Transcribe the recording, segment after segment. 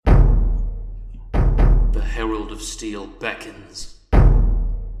Herald of Steel beckons.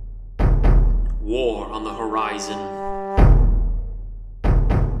 War on the horizon.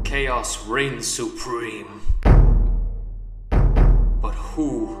 Chaos reigns supreme. But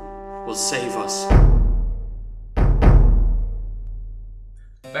who will save us?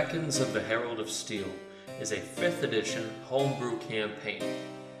 Beckons of the Herald of Steel is a 5th edition homebrew campaign.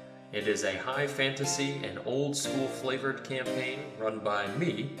 It is a high fantasy and old school flavored campaign run by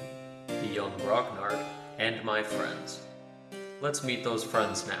me, the young Grognard, and my friends. Let's meet those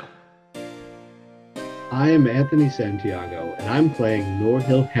friends now. I am Anthony Santiago, and I'm playing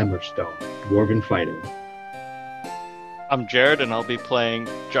Norhill Hammerstone, Dwarven Fighter. I'm Jared, and I'll be playing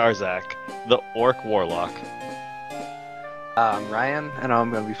Jarzak, the Orc Warlock. I'm Ryan, and I'm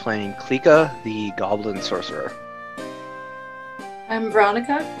going to be playing Klika, the Goblin Sorcerer. I'm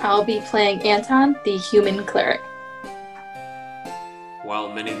Veronica. I'll be playing Anton, the Human Cleric.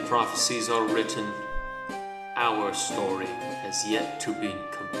 While many prophecies are written, our story has yet to be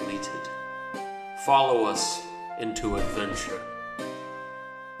completed. Follow us into adventure.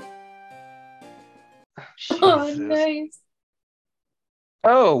 Oh, nice.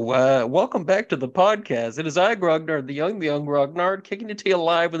 Welcome back to the podcast. It is I, Grognard, the young Grognard, kicking it to you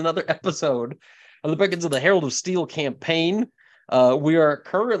live with another episode of the Beckons of the Herald of Steel campaign. We are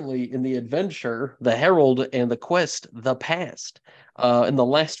currently in the adventure, the Herald and the quest, the past. In the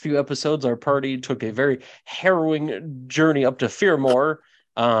last few episodes, our party took a very harrowing journey up to Fearmore,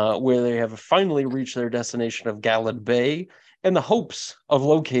 where they have finally reached their destination of Galad Bay, in the hopes of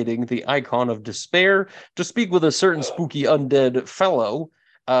locating the Icon of Despair to speak with a certain spooky undead fellow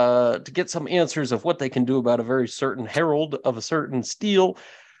to get some answers of what they can do about a very certain herald of a certain steel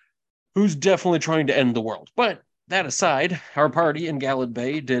who's definitely trying to end the world. But that aside, our party in Galad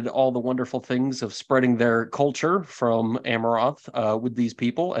Bay did all the wonderful things of spreading their culture from Amaroth with these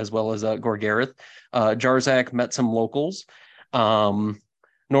people, as well as Gorgareth. Jarzak met some locals.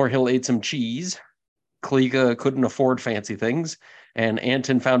 Norhill ate some cheese. Klika couldn't afford fancy things, and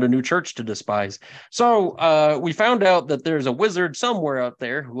Anton found a new church to despise. So we found out that there's a wizard somewhere out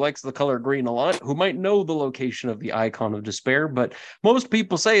there who likes the color green a lot, who might know the location of the Icon of Despair, but most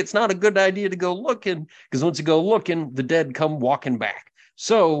people say it's not a good idea to go looking, because once you go looking, the dead come walking back.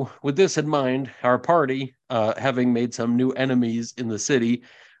 So with this in mind, our party, having made some new enemies in the city,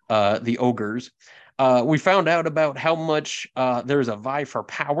 the ogres, we found out about how much there's a vie for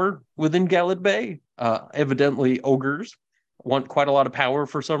power within Galad Bay. Evidently, ogres want quite a lot of power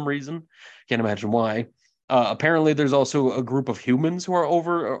for some reason. Can't imagine why. Apparently, there's also a group of humans who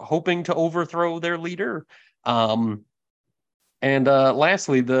are hoping to overthrow their leader. And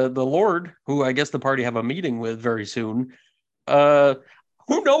lastly, the Lord, who I guess the party have a meeting with very soon,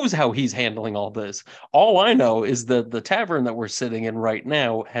 who knows how he's handling all this? All I know is that the tavern that we're sitting in right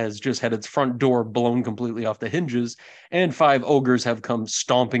now has just had its front door blown completely off the hinges, and 5 ogres have come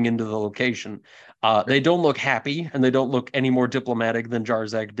stomping into the location. They don't look happy, and they don't look any more diplomatic than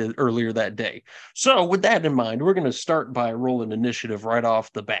Jarzak did earlier that day. So with that in mind, we're going to start by rolling initiative right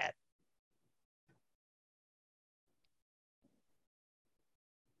off the bat.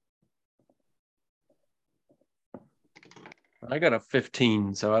 I got a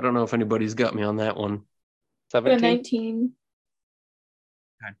 15, so I don't know if anybody's got me on that one. Got a 17? 19.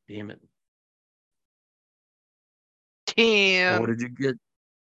 God damn it. 10. What did you get?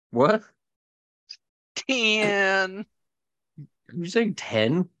 What? 10. Did you say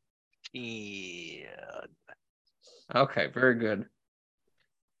 10? 10. Okay, very good.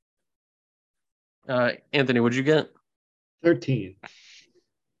 Anthony, what'd you get? 13.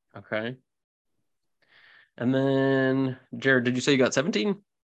 Okay. And then, Jared, did you say you got 17?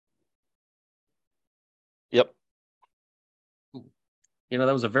 Yep. You know,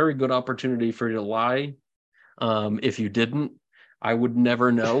 that was a very good opportunity for you to lie. If you didn't, I would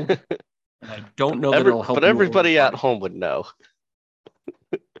never know. I don't know that it'll help But you everybody at overcome. home would know.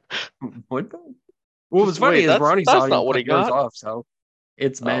 What? Well, what's funny Wait, is Ronnie that's saw you not what cut he yours got. off, so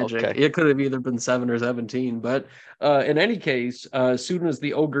it's Oh, magic. okay. It could have either been 7 or 17, but in any case, as soon as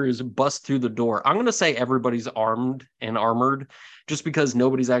the ogres bust through the door, I'm going to say everybody's armed and armored, just because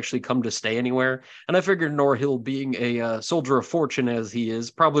nobody's actually come to stay anywhere. And I figured Norhill, being a soldier of fortune as he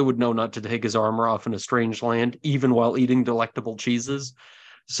is, probably would know not to take his armor off in a strange land, even while eating delectable cheeses.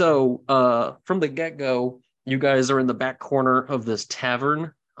 So from the get-go, you guys are in the back corner of this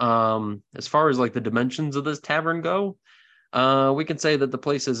tavern. As far as like the dimensions of this tavern go, we can say that the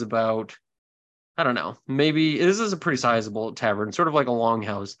place is about, I don't know, maybe this is a pretty sizable tavern, sort of like a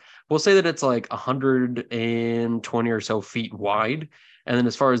longhouse. We'll say that it's like 120 or so feet wide, And then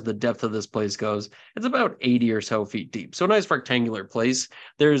as far as the depth of this place goes, it's about 80 or so feet deep. So a nice rectangular place.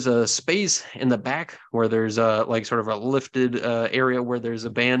 There's a space in the back where there's like sort of a lifted area where there's a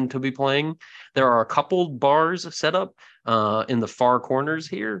band to be playing. There are a couple bars set up in the far corners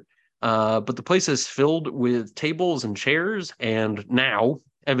here. But the place is filled with tables and chairs, and now,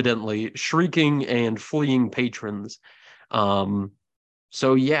 evidently, shrieking and fleeing patrons.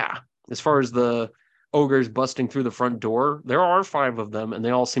 So yeah, as far as the ogres busting through the front door, there are 5 of them, and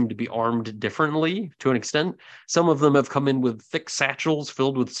they all seem to be armed differently to an extent. Some of them have come in with thick satchels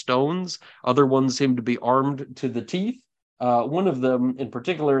filled with stones. Other ones seem to be armed to the teeth. One of them in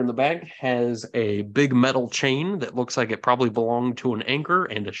particular in the back has a big metal chain that looks like it probably belonged to an anchor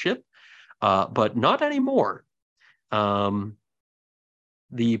and a ship, but not anymore.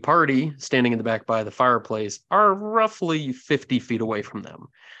 The party standing in the back by the fireplace are roughly 50 feet away from them.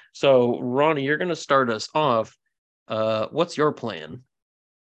 So, Ronnie, you're going to start us off. What's your plan?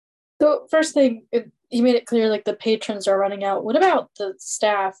 So first thing, you made it clear like the patrons are running out. What about the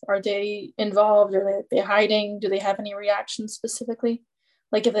staff? Are they involved? Are they hiding? Do they have any reactions specifically?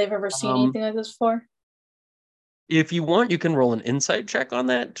 Like if they've ever seen anything like this before? If you want, you can roll an insight check on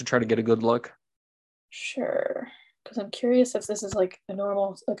that to try to get a good look. Sure. Because I'm curious if this is like a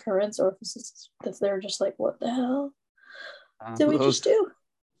normal occurrence or if they're just like, what the hell did we just do?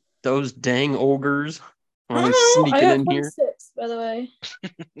 Those dang ogres I sneaking got in 26, here. by the way.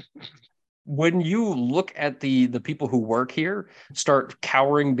 When you look at the people who work here start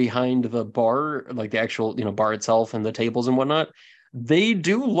cowering behind the bar, like the actual bar itself and the tables and whatnot, they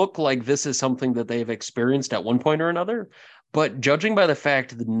do look like this is something that they've experienced at one point or another. But judging by the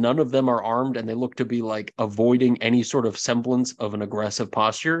fact that none of them are armed and they look to be like avoiding any sort of semblance of an aggressive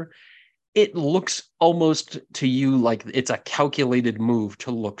posture, it looks almost to you like it's a calculated move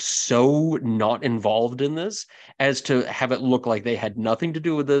to look so not involved in this as to have it look like they had nothing to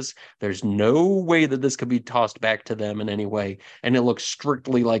do with this. There's no way that this could be tossed back to them in any way. And it looks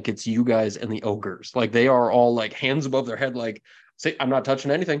strictly like it's you guys and the ogres. Like they are all like hands above their head, like, say, I'm not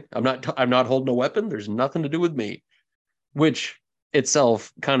touching anything. I'm not holding a weapon. There's nothing to do with me, which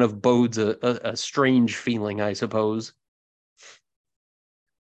itself kind of bodes a strange feeling, I suppose.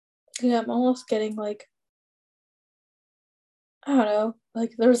 Yeah, I'm almost getting like, I don't know,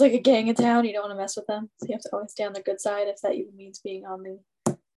 like there was like a gang in town, you don't want to mess with them. So you have to always stay on the good side if that even means being on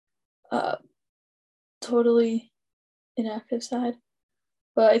the totally inactive side.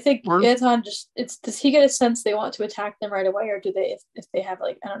 But I think Anton does he get a sense they want to attack them right away, or do they if they have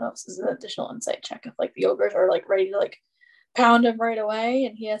like, I don't know if this is an additional insight check if like the ogres are like ready to like pound him right away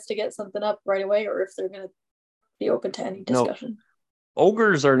and he has to get something up right away, or if they're gonna be open to any discussion. No.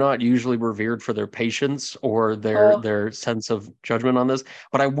 Ogres are not usually revered for their patience or their sense of judgment on this.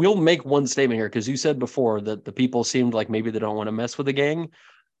 But I will make one statement here, because you said before that the people seemed like maybe they don't want to mess with the gang.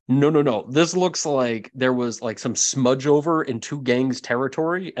 No. This looks like there was like some smudge over in 2 gangs'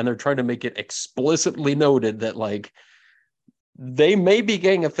 territory, and they're trying to make it explicitly noted that like they may be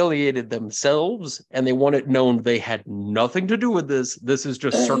gang affiliated themselves, and they want it known they had nothing to do with this. This is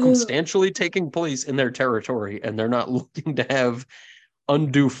just circumstantially taking place in their territory, and they're not looking to have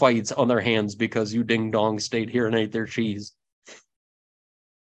undue fights on their hands because you ding dong stayed here and ate their cheese.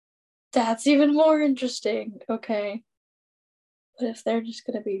 That's even more interesting. Okay. But if they're just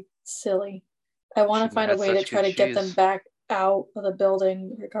going to be silly, I want to find a way to try to get them back out of the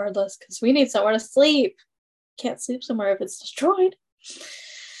building regardless, because we need somewhere to sleep. Can't sleep somewhere if it's destroyed.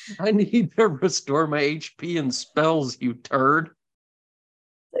 I need to restore my HP and spells, you turd.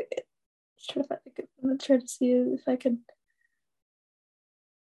 Okay. I'm try to see if I can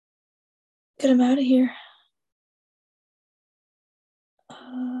get him out of here.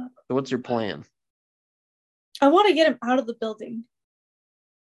 So what's your plan? I want to get him out of the building.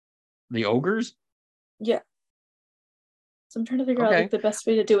 The ogres? Yeah. So I'm trying to figure out like the best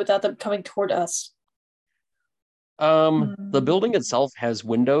way to do it without them coming toward us. The building itself has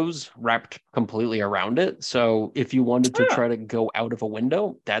windows wrapped completely around it. So if you wanted to try to go out of a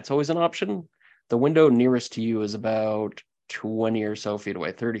window, that's always an option. The window nearest to you is about 20 or so feet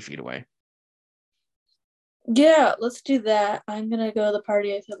away, 30 feet away. Yeah, let's do that. I'm going to go to the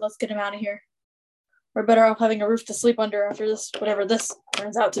party. I said, let's get him out of here. We're better off having a roof to sleep under after this, whatever this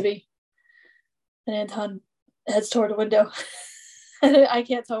turns out to be. And Anton heads toward a window. And I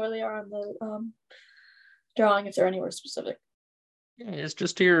can't tell where they are on the drawing if they're anywhere specific. Yeah, it's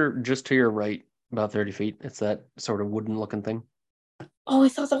just to your right, about 30 feet. It's that sort of wooden looking thing. Oh, I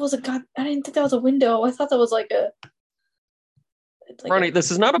thought that was I didn't think that was a window. I thought that was like a... Ronnie,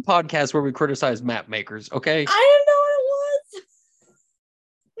 this is not a podcast where we criticize map makers, okay? I didn't know what it was.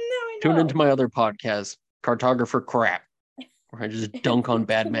 No, I know. Tune into my other podcast, Cartographer Crap. where I just dunk on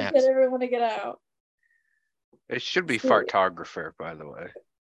bad Gonna maps. Get everyone to get out. It should be Let's do it. fartographer, by the way.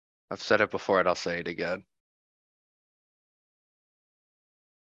 I've said it before and I'll say it again.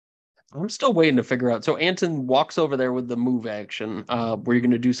 I'm still waiting to figure out. So Anton walks over there with the move action. Were you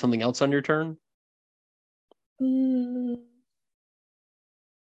going to do something else on your turn? I mean,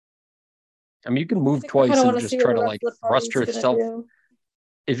 you can move twice and just try to like thrust yourself.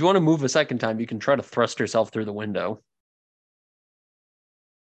 If you want to move a second time, you can try to thrust yourself through the window.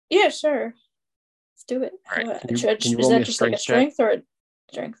 Yeah, sure. Let's do it. All right. Is that just like a check? strength or a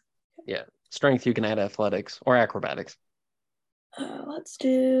strength? Yeah, strength. You can add athletics or acrobatics. Let's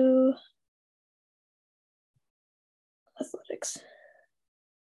do athletics.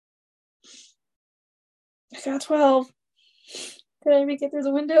 I got 12. Did I make it through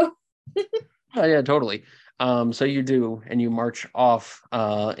the window? Oh yeah, totally. So you do, and you march off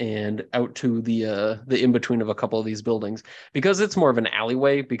and out to the in between of a couple of these buildings because it's more of an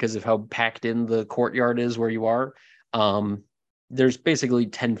alleyway because of how packed in the courtyard is where you are. There's basically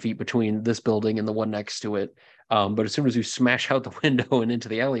 10 feet between this building and the one next to it. But as soon as you smash out the window and into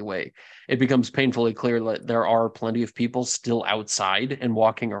the alleyway, it becomes painfully clear that there are plenty of people still outside and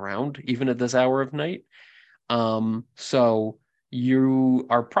walking around, even at this hour of night. So you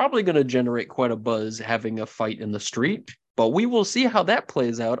are probably going to generate quite a buzz having a fight in the street, but we will see how that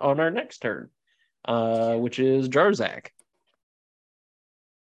plays out on our next turn, which is Jarzak.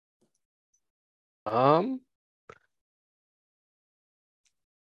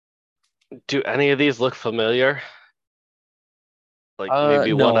 Do any of these look familiar? Like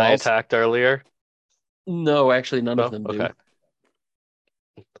maybe no, one I attacked earlier? No, actually, none of them do. Okay.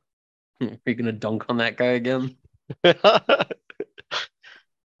 Are you going to dunk on that guy again?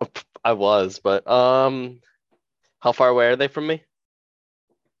 I was, but how far away are they from me?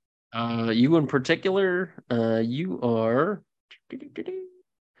 You in particular, you are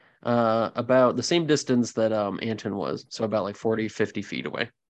about the same distance that Anton was, so about like 40, 50 feet away.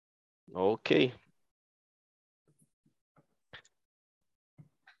 Okay.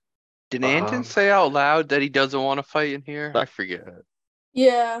 Did Anton say out loud that he doesn't want to fight in here? I forget.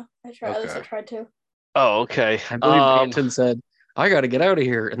 Yeah, I tried. At least I tried to. Oh, okay. I believe Anton said, "I got to get out of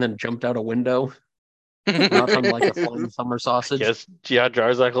here," and then jumped out a window. Not unlike a flying summer sausage. Yes, yeah,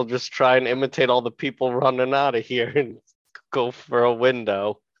 Jarzak will just try and imitate all the people running out of here and go for a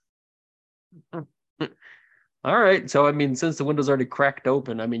window. All right. So, I mean, since the window's already cracked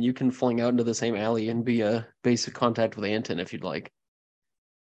open, I mean, you can fling out into the same alley and be a basic contact with Anton if you'd like.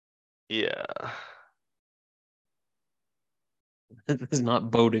 Yeah. This is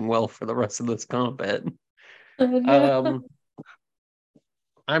not boding well for the rest of this combat. No.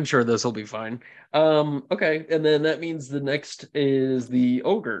 I'm sure this will be fine. Okay, and then that means the next is the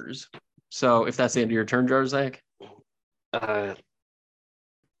ogres. So if that's the end of your turn, Jarzak?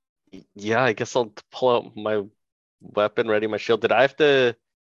 Yeah, I guess I'll pull out my weapon, ready my shield. Did I have to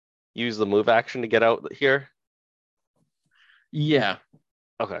use the move action to get out here? Yeah.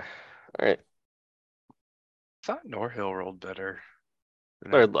 Okay. All right. I thought Norhill rolled better.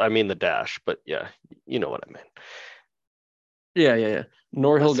 Or, I mean the dash, but yeah, you know what I mean. Yeah.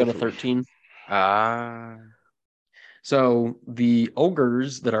 Norhill got a 13. So the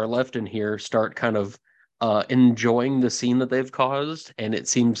ogres that are left in here start kind of enjoying the scene that they've caused, and it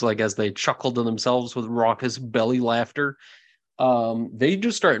seems like as they chuckle to themselves with raucous belly laughter, they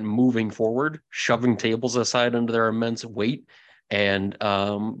just start moving forward, shoving tables aside under their immense weight, and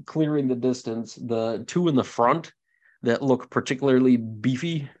clearing the distance. The two in the front that look particularly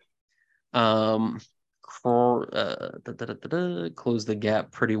beefy close the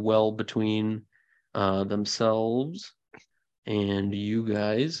gap pretty well between themselves and you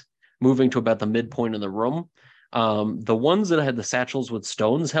guys, moving to about the midpoint of the room. The ones that had the satchels with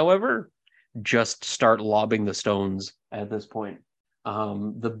stones, however, just start lobbing the stones at this point.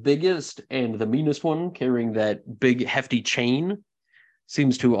 The biggest and the meanest one, carrying that big hefty chain,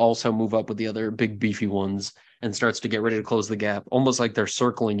 seems to also move up with the other big beefy ones and starts to get ready to close the gap, almost like they're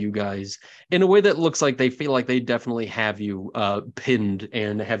circling you guys in a way that looks like they feel like they definitely have you pinned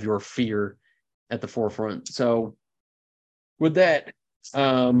and have your fear at the forefront. So with that,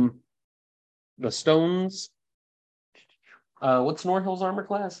 the stones, what's Norhill's armor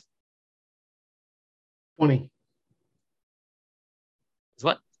class? 20. Is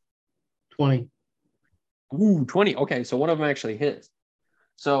what? 20. Ooh, 20. Okay, so one of them actually hits.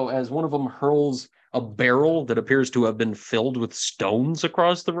 So as one of them hurls a barrel that appears to have been filled with stones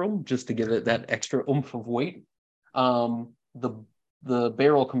across the room, just to give it that extra oomph of weight, the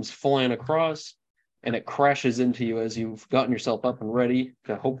barrel comes flying across, and it crashes into you as you've gotten yourself up and ready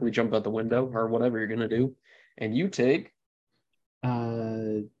to hopefully jump out the window or whatever you're going to do. And you take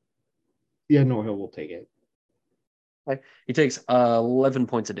Yeah, Norhill will take it. He takes 11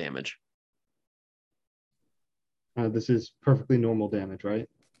 points of damage. This is perfectly normal damage, right?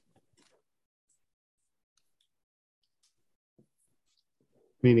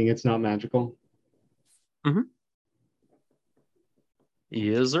 Meaning it's not magical?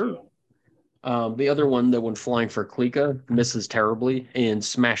 Yes, sir. The other one that went flying for Klika misses terribly and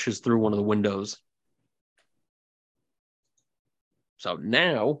smashes through one of the windows. So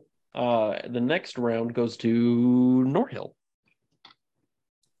now, the next round goes to Norhill.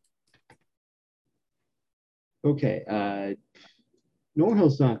 Okay.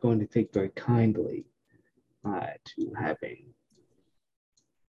 Norhill's not going to take very kindly to having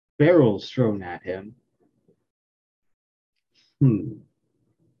barrels thrown at him.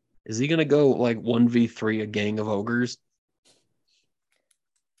 Is he going to go like 1v3 a gang of ogres?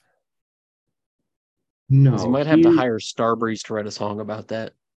 No. He might have to hire Starbreeze to write a song about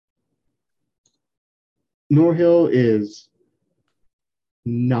that. Norhill is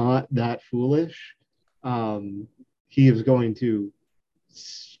not that foolish. He is going to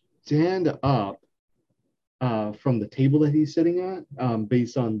stand up from the table that he's sitting at.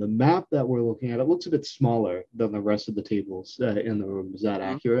 Based on the map that we're looking at, it looks a bit smaller than the rest of the tables in the room. Is that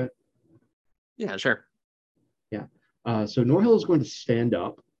accurate? Yeah, sure. Yeah. So Norhill is going to stand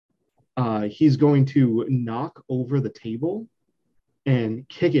up. He's going to knock over the table and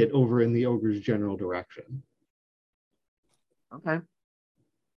kick it over in the ogre's general direction. Okay.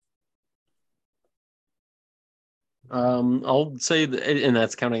 I'll say that, and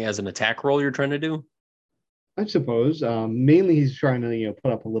that's counting as an attack roll you're trying to do? I suppose. Mainly he's trying to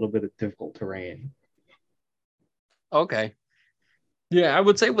put up a little bit of difficult terrain. Okay. Yeah, I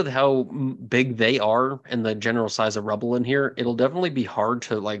would say with how big they are and the general size of rubble in here, it'll definitely be hard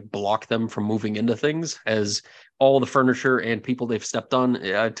to like block them from moving into things, as all the furniture and people they've stepped on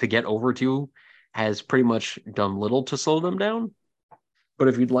to get over to has pretty much done little to slow them down. But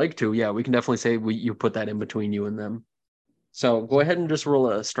if you'd like to, yeah, we can definitely say you put that in between you and them. So go ahead and just roll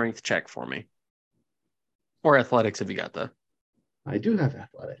a strength check for me. Or athletics if you got the. I do have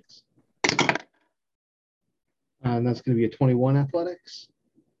athletics. And that's going to be a 21 athletics.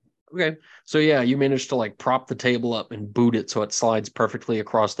 Okay. So yeah, you managed to like prop the table up and boot it so it slides perfectly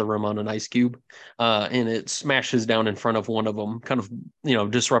across the room on an ice cube. And it smashes down in front of one of them, kind of,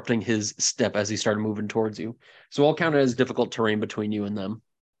 disrupting his step as he started moving towards you. So I'll count it as difficult terrain between you and them.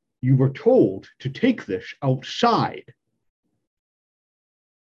 You were told to take this outside.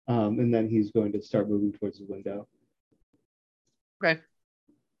 And then he's going to start moving towards the window. Okay.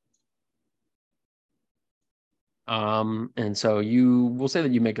 And so we'll say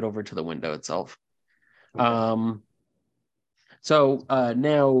that you make it over to the window itself. Okay. So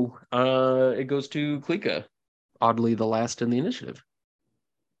now it goes to Klika, oddly the last in the initiative.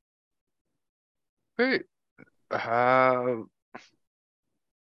 Great. Can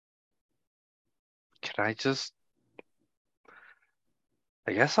I just?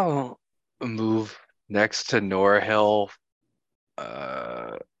 I guess I'll move next to Norhill.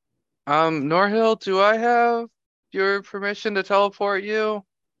 Norhill, do I have your permission to teleport you?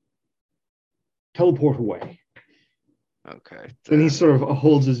 Teleport away. Okay. And he sort of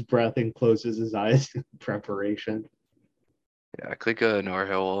holds his breath and closes his eyes in preparation. Yeah, Klika and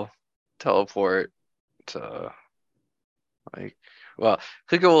Norhill will teleport to Klika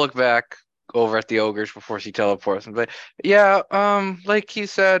will look back over at the ogres before she teleports and be like, yeah, like he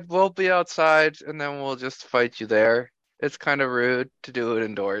said, we'll be outside and then we'll just fight you there. It's kind of rude to do it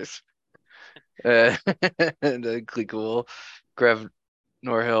indoors. And then Klika will grab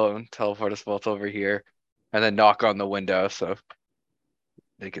Norhill and teleport us both over here and then knock on the window so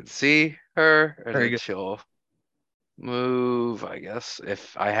they can see her, and then she'll move. I guess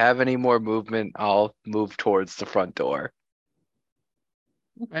if I have any more movement, I'll move towards the front door.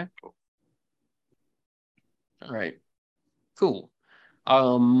 Okay. All right. Cool.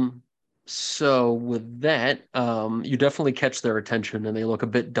 So with that, you definitely catch their attention and they look a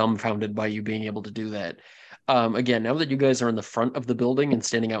bit dumbfounded by you being able to do that. Again, now that you guys are in the front of the building and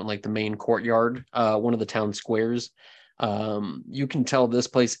standing out in like the main courtyard, one of the town squares, you can tell this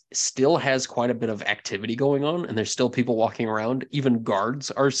place still has quite a bit of activity going on and there's still people walking around. Even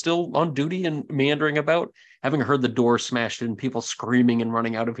guards are still on duty and meandering about. Having heard the door smashed in, people screaming and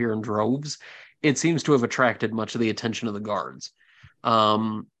running out of here in droves, it seems to have attracted much of the attention of the guards.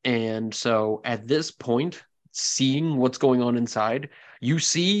 And so at this point, seeing what's going on inside, you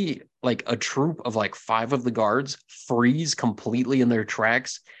see like a troop of like 5 of the guards freeze completely in their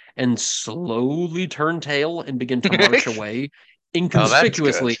tracks and slowly turn tail and begin to march away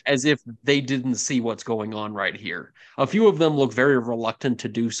inconspicuously good. as if they didn't see what's going on right here. A few of them look very reluctant to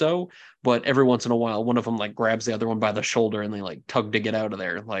do so, but every once in a while, one of them like grabs the other one by the shoulder and they like tug to get out of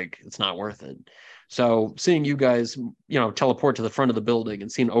there. Like it's not worth it. So seeing you guys, teleport to the front of the building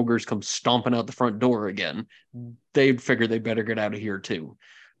and seeing ogres come stomping out the front door again, they figure they better get out of here too.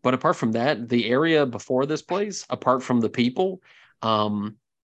 But apart from that, the area before this place, apart from the people,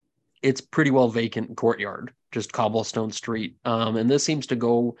 it's pretty well vacant courtyard, just cobblestone street. And this seems to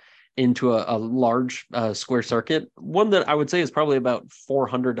go into a large square circuit, one that I would say is probably about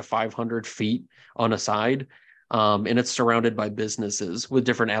 400 to 500 feet on a side. And it's surrounded by businesses with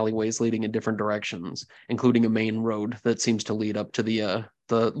different alleyways leading in different directions, including a main road that seems to lead up to the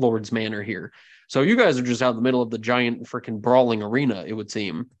Lord's Manor here. So you guys are just out in the middle of the giant freaking brawling arena, it would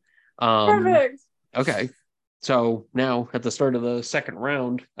seem. Perfect. Okay. So now at the start of the second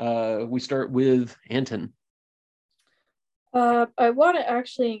round, we start with Anton. I want to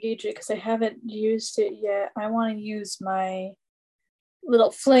actually engage it because I haven't used it yet. I want to use my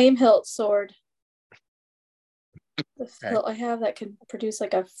little flame hilt sword. The hilt I have that can produce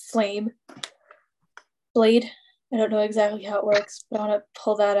like a flame blade. I don't know exactly how it works, but I want to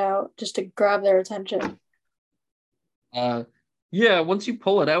pull that out just to grab their attention. Yeah, once you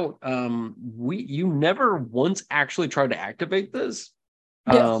pull it out, you never once actually tried to activate this.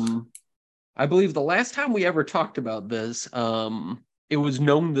 Yeah. I believe the last time we ever talked about this, it was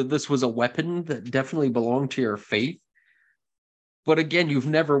known that this was a weapon that definitely belonged to your faith. But again, you've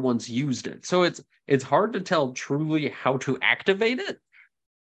never once used it. So it's hard to tell truly how to activate it.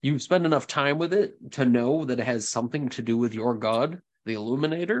 You've spent enough time with it to know that it has something to do with your god, the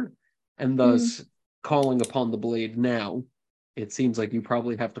Illuminator, and thus calling upon the blade now. It seems like you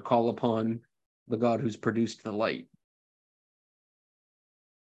probably have to call upon the god who's produced the light.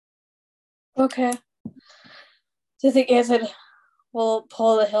 Okay. Do you think Anson will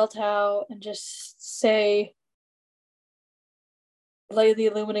pull the hilt out and just say, Lay the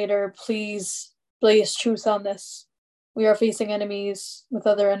Illuminator, please blaze truth on this. We are facing enemies with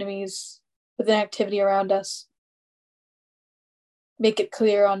other enemies with an activity around us. Make it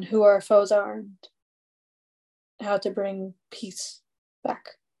clear on who our foes are and how to bring peace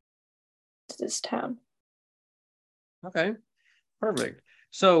back to this town. Okay, perfect.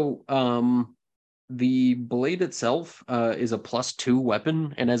 So, the blade itself is a +2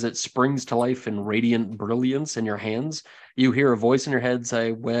 weapon, and as it springs to life in radiant brilliance in your hands, you hear a voice in your head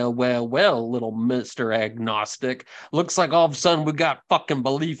say, well, little Mr. Agnostic. Looks like all of a sudden we got fucking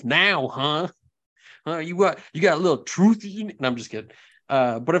belief now, huh? You got a little truth in you? No, I'm just kidding.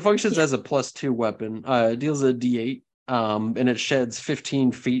 But it functions as a +2 weapon. It deals a D8, and it sheds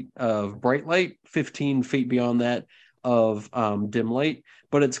 15 feet of bright light, 15 feet beyond that of dim light,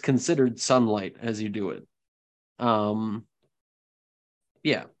 but it's considered sunlight as you do it.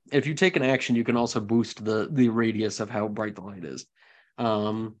 Yeah, if you take an action, you can also boost the radius of how bright the light is.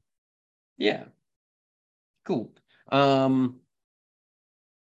 Yeah, cool.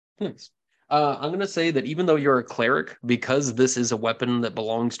 Nice. I'm going to say that even though you're a cleric, because this is a weapon that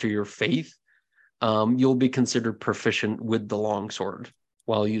belongs to your faith, you'll be considered proficient with the longsword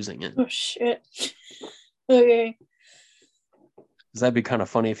while using it. Oh, shit. Okay. Because that'd be kind of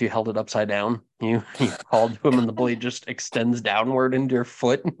funny if you held it upside down. You called to him and the blade just extends downward into your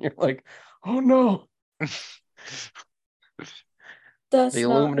foot. And you're like, oh no. That's The not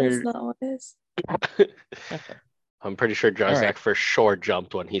Illuminator. what it is. Okay. I'm pretty sure Jarzak right. for sure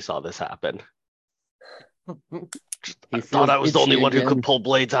jumped when he saw this happen. He I thought I was the feels only itchy one who again. could pull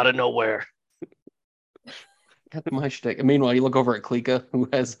blades out of nowhere. Got my shtick. Meanwhile, you look over at Klika, who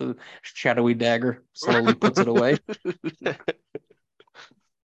has the shadowy dagger, slowly puts it away.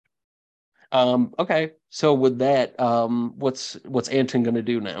 Okay. So with that, what's Anton gonna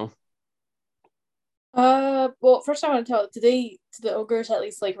do now? Well, first I want to tell, do the ogres at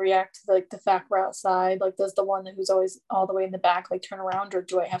least like react to like the fact we're outside? Like, does the one who's always all the way in the back like turn around, or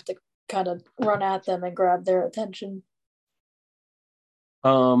do I have to kind of run at them and grab their attention?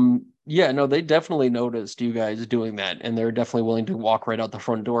 Yeah, no, they definitely noticed you guys doing that, and they're definitely willing to walk right out the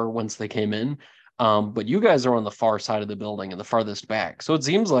front door once they came in. But you guys are on the far side of the building and the farthest back. So it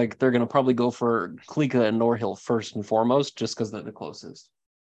seems like they're gonna probably go for Klika and Norhill first and foremost, just because they're the closest.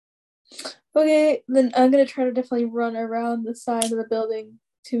 Okay, then I'm gonna try to definitely run around the side of the building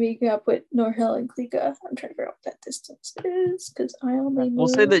to meet up with Norhill and Klika. I'm trying to figure out what that distance is because I only We'll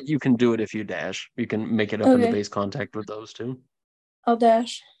say move. that you can do it if you dash. You can make it up in the base contact with those two. I'll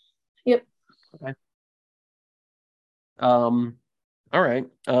dash. Yep. Okay. All right.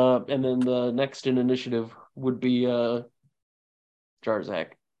 And then the next in initiative would be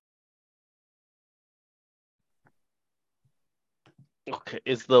Jarzak. Okay,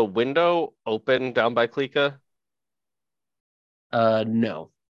 is the window open down by Klika?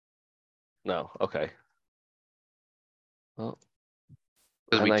 No. No. Okay. Well,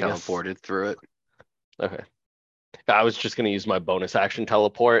 Because we and I guess teleported through it. okay. I was just gonna use my bonus action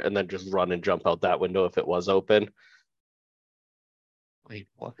teleport and then just run and jump out that window if it was open. Wait,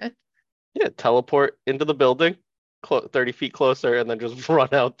 what? Yeah, teleport into the building, 30 feet closer, and then just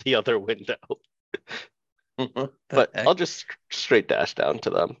run out the other window. What the But heck? I'll just straight dash down to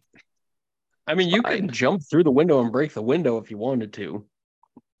them. I mean, you Fine. could jump through the window and break the window if you wanted to.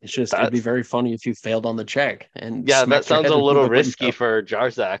 It's just, it'd be That's very funny if you failed on the check and yeah, that smacked your sounds head a into little the risky window. for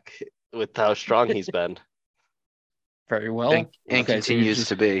Jarzak with how strong he's been. Very well. And Okay, so you continues just,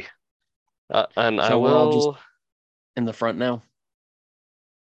 to be. And I so we're all just will. in the front now.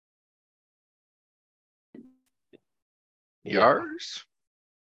 Yeah. Yars?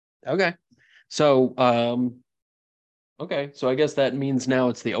 Okay. So, okay, so I guess that means now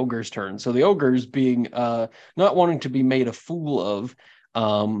it's the ogre's turn. So the ogres being not wanting to be made a fool of,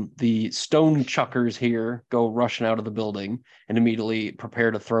 the stone chuckers here go rushing out of the building and immediately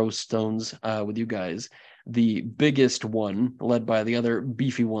prepare to throw stones with you guys. The biggest one, led by the other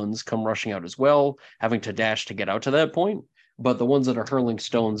beefy ones, come rushing out as well, having to dash to get out to that point. But the ones that are hurling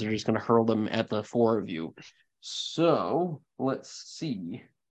stones are just going to hurl them at the four of you. So let's see.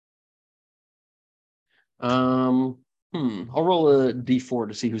 I'll roll a d4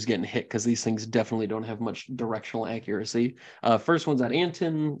 to see who's getting hit because these things definitely don't have much directional accuracy. First one's at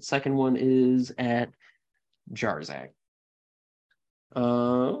Anton. Second one is at Jarzak.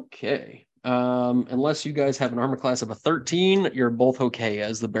 Okay. Unless you guys have an armor class of a 13, you're both okay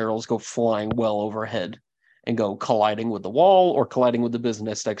as the barrels go flying well overhead and go colliding with the wall or colliding with the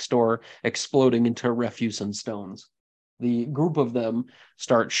business next door, exploding into refuse and stones. The group of them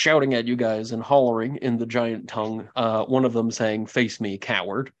start shouting at you guys and hollering in the giant tongue. One of them saying, "Face me,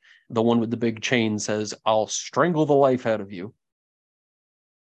 coward." The one with the big chain says, "I'll strangle the life out of you."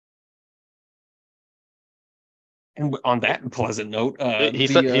 And on that pleasant note, He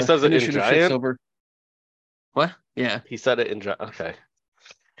says it in initiative shifts giant. over. What? Yeah. He said it in giant. Okay.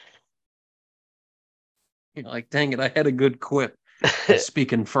 You're like, dang it, I had a good quip. I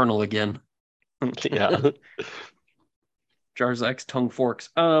speak infernal again. Yeah. Jarzak's tongue forks.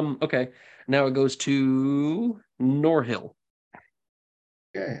 Okay. Now it goes to Norhill.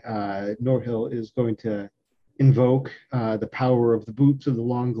 Okay, Norhill is going to invoke the power of the boots of the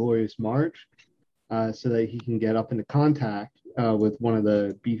long, glorious march so that he can get up into contact with one of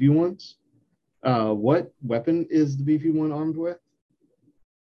the beefy ones. What weapon is the beefy one armed with?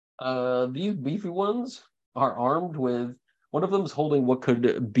 These beefy ones are armed with, one of them's holding what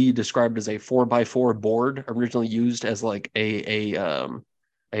could be described as a 4x4 board, originally used as like a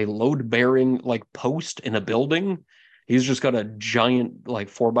load bearing like post in a building. He's just got a giant like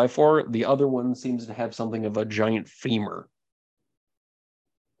 4x4. The other one seems to have something of a giant femur.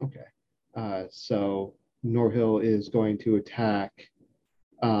 Okay, so Norhill is going to attack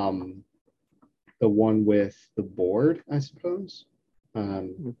the one with the board, I suppose.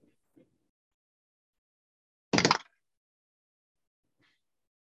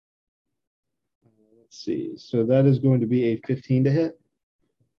 Let's see. So that is going to be a 15 to hit.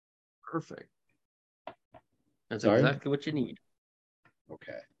 Perfect. That's Sorry? exactly what you need.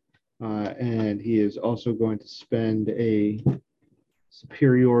 Okay. And he is also going to spend a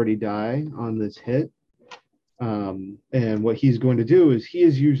superiority die on this hit. And what he's going to do is he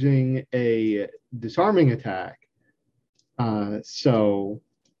is using a disarming attack. So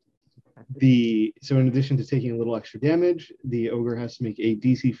in addition to taking a little extra damage, the ogre has to make a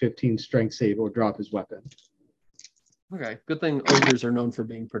DC 15 strength save or drop his weapon. Okay. Good thing ogres are known for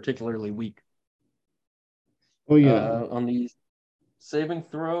being particularly weak. Oh yeah. On the saving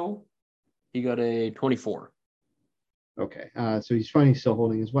throw, he got a 24. Okay. So he's fine. He's still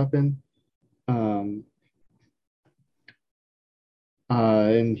holding his weapon. And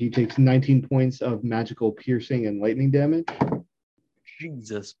he takes 19 points of magical piercing and lightning damage.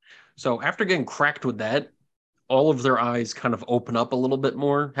 Jesus. So after getting cracked with that, all of their eyes kind of open up a little bit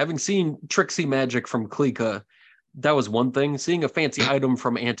more. Having seen tricksy magic from Klika, that was one thing. Seeing a fancy item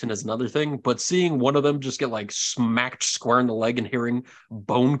from Anton is another thing. But seeing one of them just get like smacked square in the leg and hearing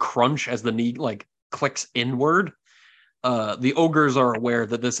bone crunch as the knee like clicks inward, the ogres are aware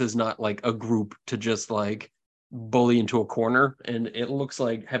that this is not like a group to just like bully into a corner. And it looks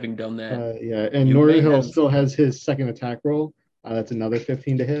like having done that, Yeah, and you may Norhill have... still has his second attack roll. That's another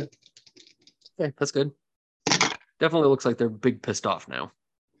 15 to hit. Okay, that's good. Definitely looks like they're big pissed off now.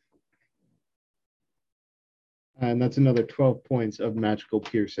 And that's another 12 points of magical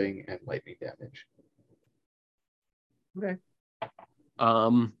piercing and lightning damage. Okay.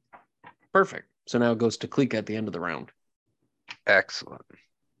 Perfect. So now it goes to Klika at the end of the round. Excellent.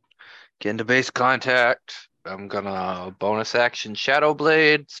 Get into base contact. I'm gonna bonus action Shadow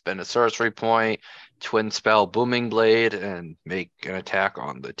Blade, spend a sorcery point, twin spell Booming Blade, and make an attack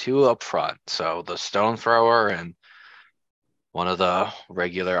on the two up front. So the Stone Thrower and one of the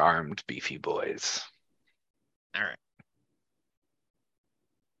regular armed beefy boys. All right.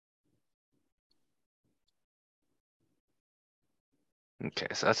 Okay,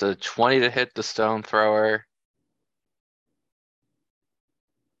 so that's a 20 to hit the Stone Thrower.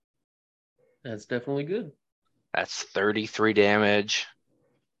 That's definitely good. That's 33 damage.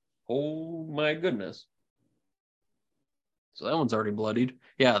 Oh my goodness. So that one's already bloodied.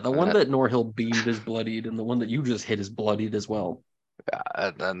 Yeah, the one that- that Norhill beamed is bloodied, and the one that you just hit is bloodied as well.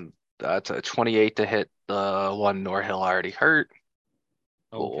 And then that's a 28 to hit the one Norhill already hurt.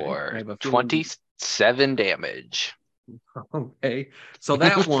 Okay. I For have a feeling- 27 damage. Okay. So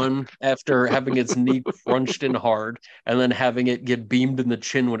that one, after having its knee crunched in hard and then having it get beamed in the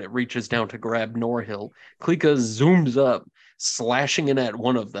chin when it reaches down to grab Norhill, Klika zooms up, slashing in at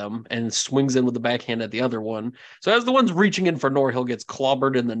one of them and swings in with the backhand at the other one. So as the one's reaching in for Norhill gets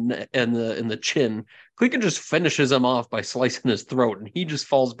clobbered in the chin, Klika just finishes him off by slicing his throat, and he just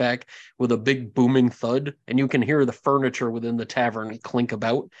falls back with a big booming thud, and you can hear the furniture within the tavern clink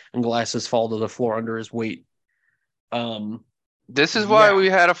about and glasses fall to the floor under his weight. This is why Yeah. we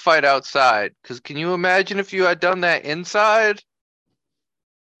had a fight outside. Because can you imagine if you had done that inside?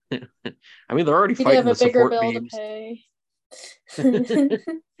 I mean, they're already You'd fighting have the a bigger support bill beams. to pay.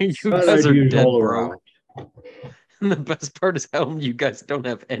 You But guys I'd are use dead all broke. around. And the best part is how you guys don't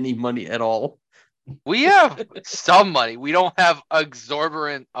have any money at all. We have some money. We don't have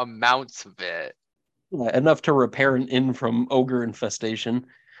exorbitant amounts of it. Enough to repair an inn from ogre infestation.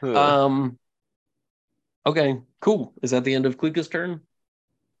 Okay, cool. Is that the end of Klika's turn?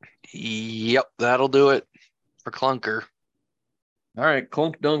 Yep, that'll do it for Clunker. All right,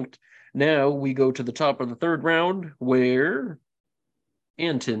 clunk dunked. Now we go to the top of the third round where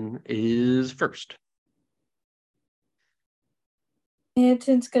Anton is first.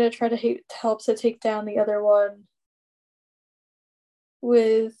 Anton's gonna try to help to take down the other one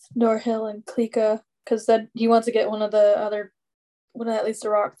with Norhill and Klika, because then he wants to get one of at least the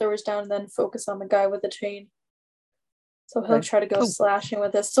rock throwers down and then focus on the guy with the chain. So he'll Okay, try to go cool. slashing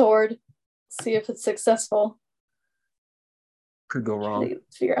with his sword, see if it's successful. Could go wrong. Trying to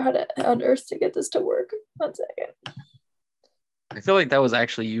figure out how on earth to get this to work. 1 second. I feel like that was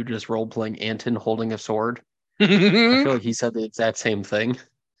actually you just role playing Anton holding a sword. I feel like he said the exact same thing.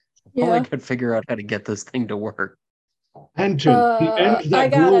 All I Yeah. could figure out how to get this thing to work. Anton, the end I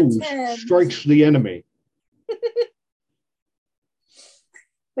that got a glows 10. strikes the enemy.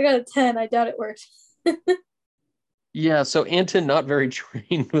 I got a 10. I doubt it worked. Yeah, so Anton, not very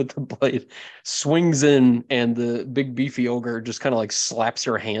trained with the blade, swings in, and the big beefy ogre just kind of like slaps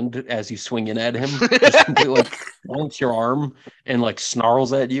your hand as you swing in at him. Just completely like wants your arm and like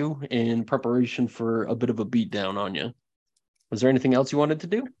snarls at you in preparation for a bit of a beatdown on you. Was there anything else you wanted to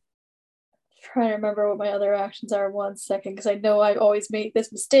do? Trying to remember what my other actions are. 1 second, because I know I always make this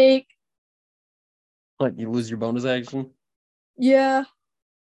mistake. What, you lose your bonus action? Yeah.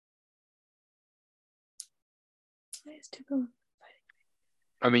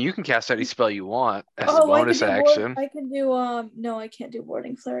 I mean, you can cast any spell you want as a I bonus can do action. I can do no, I can't do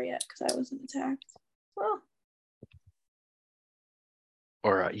warding flare yet because I wasn't attacked. Well,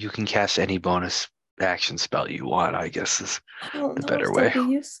 Or you can cast any bonus action spell you want, I guess is I don't the know better if way. that'll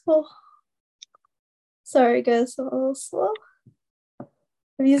be useful. Sorry guys, I'm a little slow.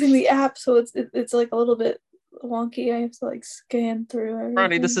 I'm using the app, so it's like a little bit wonky. I have to like scan through everything.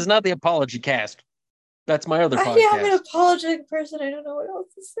 Ronnie, this is not the apology cast. That's my other I'm an podcast. apologetic person. I don't know what else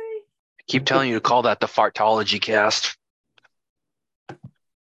to say. I keep telling you to call that the fartology cast.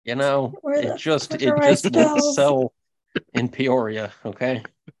 You know, Where the it just fuck are my won't spells? sell in Peoria, okay?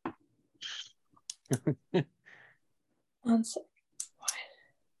 1 second.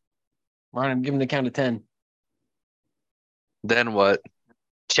 Ron, I'm giving the count of 10. Then what?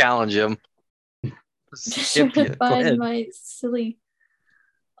 Challenge him. Just Skip trying you. to Go find ahead. my silly.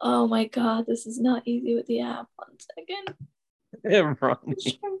 Oh my god, this is not easy with the app. 1 second. Yeah,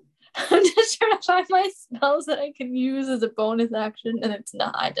 Ronnie. I'm just trying to find my spells that I can use as a bonus action, and it's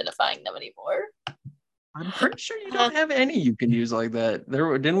not identifying them anymore. I'm pretty sure you don't have any you can use like that.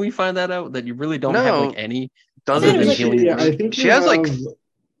 Didn't we find that out that you really don't have No. like any Doesn't other than like- healing Yeah, I word? think She you has like have,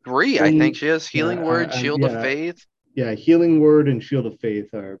 3, I think. She has Healing yeah, Word, Shield of yeah. Faith. yeah, Healing Word and Shield of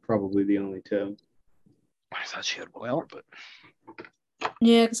Faith are probably the only two. I thought she had one Well. more, but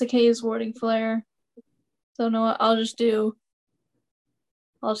Yeah, because I can't use warding flare. So no, I'll just do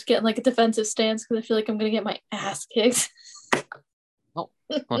I'll just get in like a defensive stance because I feel like I'm gonna get my ass kicked.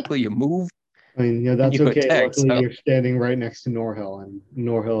 Luckily, you move. I mean, and that's you okay. attack, Luckily, so- you're standing right next to Norhill, and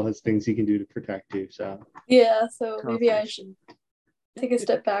Norhill has things he can do to protect you. So Yeah, so maybe I Perfect. should take a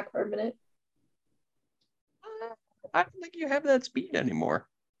step back for a minute. I don't think you have that speed anymore.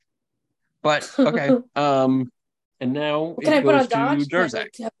 But okay. And now Can I it put on goes to dodge? Can I Jarzak.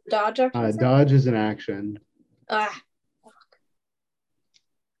 like, have dodge action? or something? dodge is an action. Ah,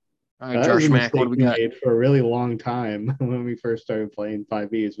 All right, That was a Jarshmack, what mistake do we we got? made for a really long time when we first started playing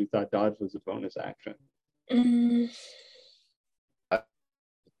 5e. We thought dodge was a bonus action. mm.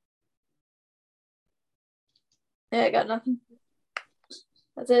 Yeah, I got nothing.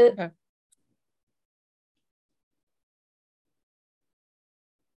 That's it. Okay.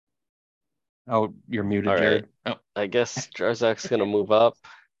 Oh, you're muted, All right. Jared. Oh, I guess Jarzak's gonna move up,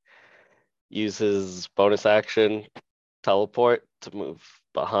 use his bonus action, teleport to move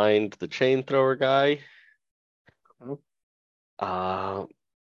behind the chain thrower guy. Uh,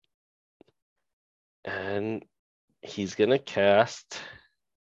 and he's gonna cast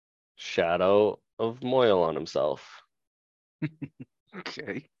Shadow of Moyle on himself.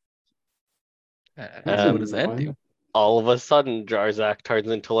 Okay. what does that do? All of a sudden, Jarzak turns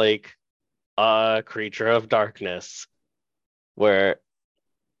into like a creature of darkness, where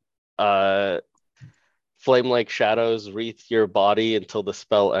flame-like shadows wreath your body until the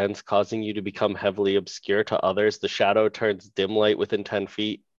spell ends, causing you to become heavily obscure to others. The shadow turns dim light within 10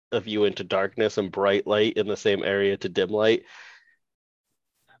 feet of you into darkness and bright light in the same area to dim light.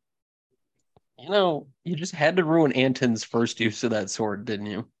 You know, you just had to ruin Anton's first use of that sword, didn't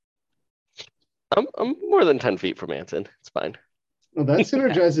you? I'm more than 10 feet from Anton. It's fine. Well, that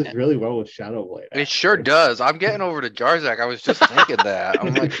synergizes really well with Shadow Blade. It sure does. I'm getting over to Jarzak. I was just thinking that.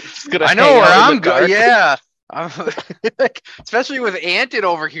 I'm like, Just gonna I know hang where out in I'm the going. dark. Yeah. I'm like, especially with Anton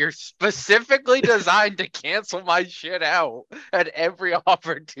over here, specifically designed to cancel my shit out at every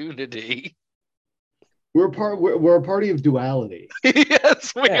opportunity. We're a party of duality.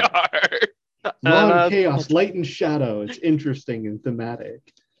 Yes, we Yeah. are. Non chaos, light and shadow. It's interesting and thematic.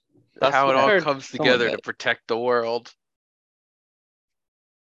 That's How it all fair. comes Something like together to that. protect the world.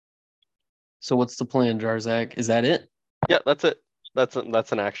 So what's the plan, Jarzak? Is that it? Yeah, that's it. That's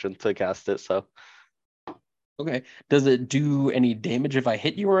an action to cast it. So Okay. Does it do any damage if I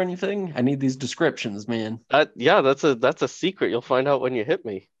hit you or anything? I need these descriptions, man. yeah, that's a secret. You'll find out when you hit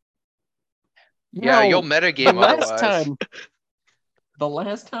me. Yeah, you'll the metagame last otherwise. time, the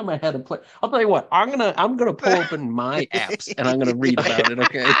last time I had to play, I'll tell you what. I'm gonna pull open my apps and I'm gonna read about it.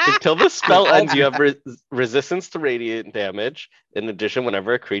 Okay. Until the spell I'll ends, you have resistance to radiant damage. In addition,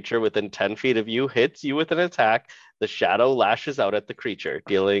 whenever a creature within 10 feet of you hits you with an attack, the shadow lashes out at the creature,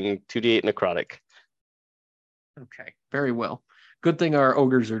 dealing 2d8 necrotic. Okay, very well. Good thing our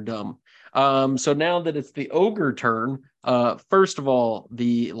ogres are dumb. So now that it's the ogre turn, first of all,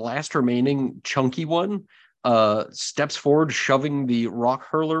 the last remaining chunky one steps forward, shoving the rock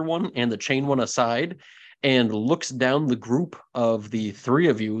hurler one and the chain one aside, and looks down the group of the three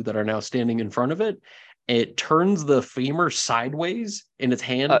of you that are now standing in front of it. It turns the femur sideways in its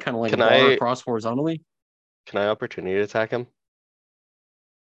hand, kind of like can bar I- across horizontally. Can I opportunity attack him?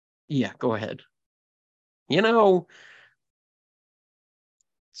 Yeah, go ahead. You know,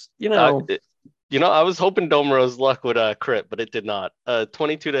 I was hoping Domero's luck would crit, but it did not.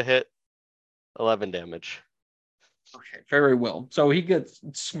 22 to hit, 11 damage. okay, very well. So he gets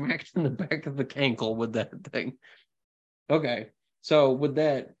smacked in the back of the cankle with that thing. Okay, so with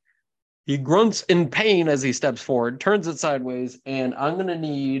that, he grunts in pain as he steps forward, turns it sideways, and I'm gonna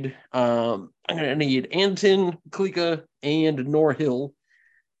need Anton, Klika, and Norhill.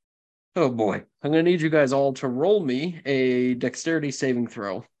 Oh boy, I'm gonna need you guys all to roll me a dexterity saving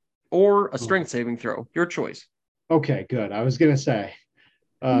throw or a strength saving throw, your choice. Okay, good. I was gonna say,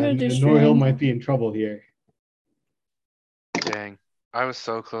 I'm gonna do Norhill strength. might be in trouble here. Dang. I was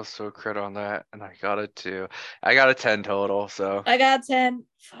so close to a crit on that, and I got a 2. I got a 10 total, so I got 10.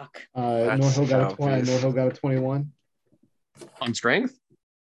 Fuck. Norhill got a 20. obvious. Norhill got a 21. On strength?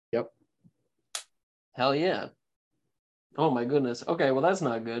 Yep. Hell yeah. Oh my goodness. Okay, well that's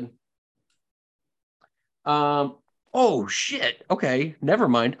not good. Oh shit. Okay, never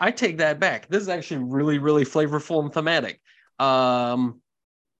mind. I take that back. This is actually really, really flavorful and thematic.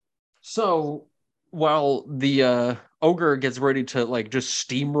 So while the ogre gets ready to like just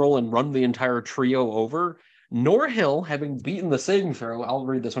steamroll and run the entire trio over, Norhill, having beaten the saving throw, I'll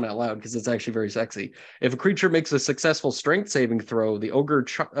read this one out loud because it's actually very sexy. If a creature makes a successful strength saving throw, the ogre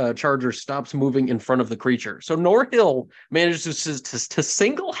charger stops moving in front of the creature. So Norhill manages to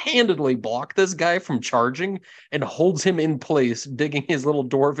single-handedly block this guy from charging and holds him in place, digging his little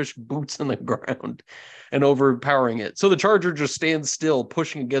dwarvish boots in the ground and overpowering it. So the charger just stands still,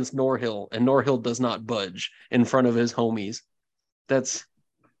 pushing against Norhill, and Norhill does not budge in front of his homies. That's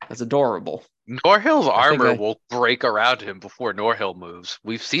adorable. Norhill's armor I- will break around him before Norhill moves.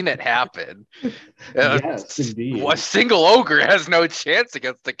 We've seen it happen. Yes, indeed. A single ogre has no chance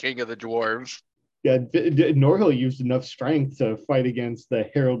against the king of the dwarves. Yeah, Norhill used enough strength to fight against the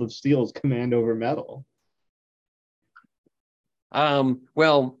Herald of Steel's command over metal.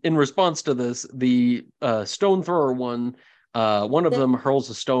 Well, in response to this, the stone thrower one of them hurls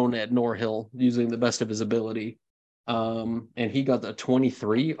a stone at Norhill using the best of his ability. And he got the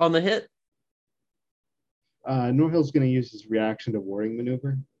 23 on the hit. Norhill's going to use his reaction to warding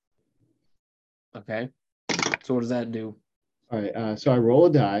maneuver. Okay. So what does that do? All right. So I roll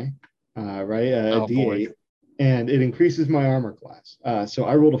a die, right? A Oh, D8, boy. and it increases my armor class. So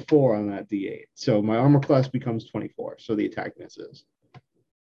I rolled a 4 on that D8. So my armor class becomes 24. So the attack misses.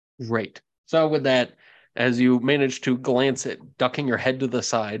 Great. So with that, as you manage to glance at ducking your head to the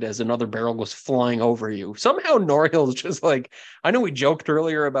side as another barrel was flying over you, somehow Norhill's just like, I know we joked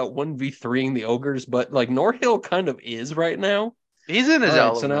earlier about 1v3ing the ogres, but like Norhill kind of is right now. He's in his All right,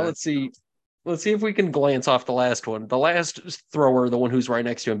 element. so now let's see if we can glance off the last one. The last thrower, the one who's right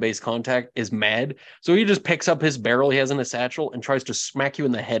next to you in base contact, is mad. So he just picks up his barrel he has in a satchel and tries to smack you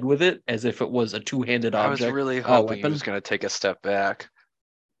in the head with it as if it was a two-handed I was object. really hoping he weapon. was going to take a step back.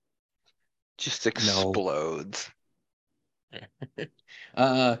 Just explodes.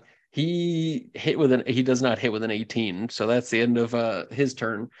 He does not hit with an 18, so that's the end of his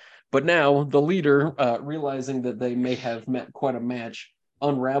turn. But now the leader, realizing that they may have met quite a match,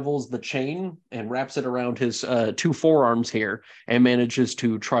 unravels the chain and wraps it around his two forearms here and manages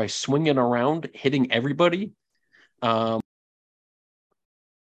to try swinging around, hitting everybody.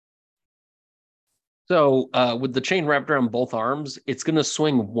 So with the chain wrapped around both arms, it's going to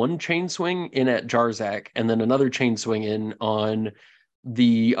swing one chain swing in at Jarzak and then another chain swing in on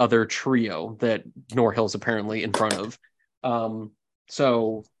the other trio that Norhill's apparently in front of.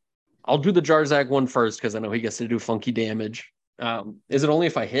 So I'll do the Jarzak one first because I know he gets to do funky damage. Is it only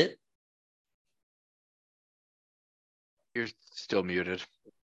if I hit? You're still muted.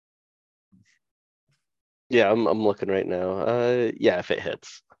 Yeah, I'm looking right now. Yeah, if it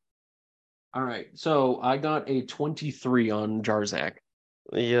hits. All right. So I got a 23 on Jarzak.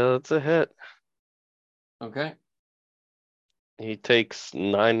 Yeah, that's a hit. Okay. He takes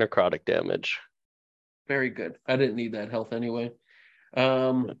 9 necrotic damage. Very good. I didn't need that health anyway.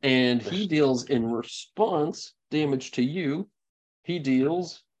 And he deals in response damage to you. He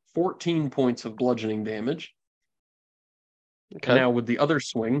deals 14 points of bludgeoning damage. Okay. And now with the other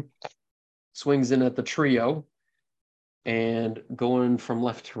swings in at the trio and going from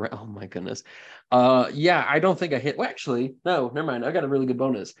left to right. Oh my goodness. Yeah, I don't think I hit. Well, actually, no, never mind. I got a really good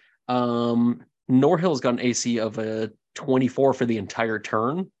bonus. Norhill's got an AC of a 24 for the entire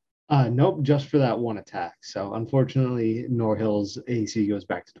turn. Nope, just for that one attack. So unfortunately, Norhill's AC goes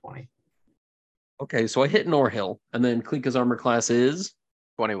back to 20. Okay, so I hit Norhill, and then Klika's armor class is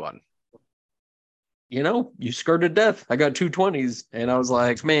 21. You skirted death. I got 2 20s, and I was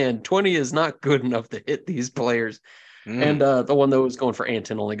like, man, 20 is not good enough to hit these players. And the one that was going for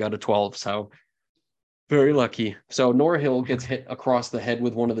Anton only got a 12, so very lucky. So Norhill gets hit across the head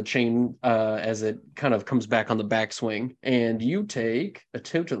with one of the chain as it kind of comes back on the backswing, and you take a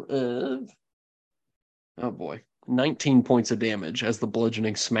total of, oh boy, 19 points of damage as the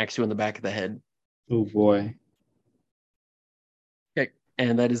bludgeoning smacks you in the back of the head. Oh boy. Okay,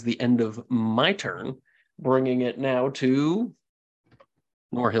 and that is the end of my turn, bringing it now to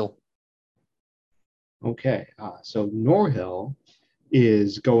Norhill. Okay, so Norhill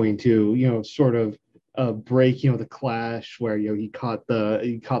is going to, sort of break, the clash where he caught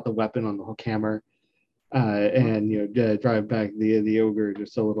the weapon on the hook hammer, and drive back the ogre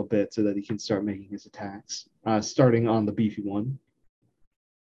just a little bit so that he can start making his attacks. Starting on the beefy one.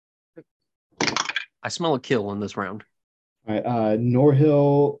 I smell a kill in this round. All right,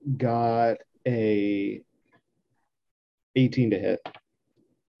 Norhill got a 18 to hit.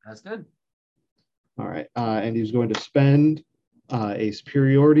 That's good. All right, and he's going to spend a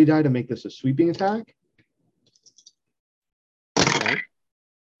superiority die to make this a sweeping attack. Okay.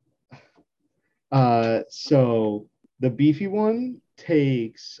 So the beefy one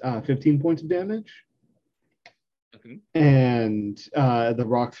takes 15 points of damage. Okay. And the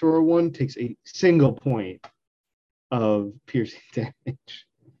rock thrower one takes a single point of piercing damage.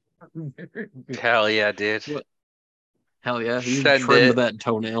 Hell yeah, dude. What? Hell yeah, you Send trimmed it. that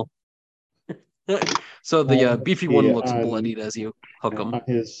toenail. So the beefy one Yeah, looks bloodied as you hook him. On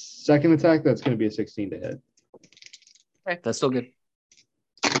his second attack, that's going to be a 16 to hit. Okay, that's still good.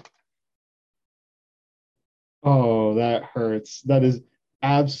 Oh, that hurts. That is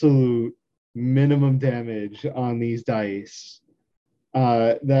absolute minimum damage on these dice.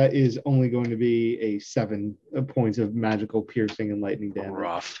 That is only going to be a 7 points of magical piercing and lightning damage.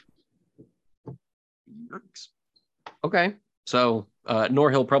 Rough. Okay, so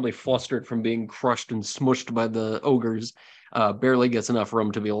Norhill, probably flustered from being crushed and smushed by the ogres, barely gets enough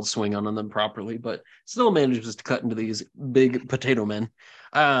room to be able to swing on them properly, but still manages to cut into these big potato men.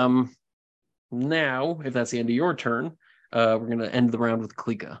 Now, if that's the end of your turn, we're going to end the round with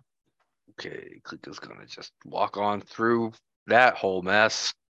Klika. Okay, Klika's gonna just walk on through that whole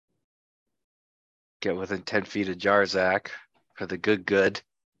mess. Get within 10 feet of Jarzak for the good.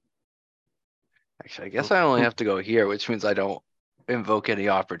 Actually, I guess I only have to go here, which means I don't invoke any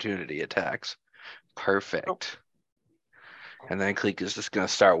opportunity attacks. Perfect. And then Klika's just gonna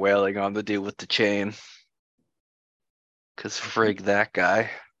start wailing on the dude with the chain. Cause frig that guy.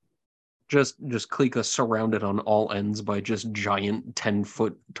 Just Klika surrounded on all ends by just giant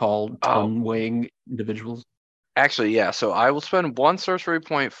 10-foot tall, ton-weighing individuals. Actually, yeah, so I will spend 1 sorcery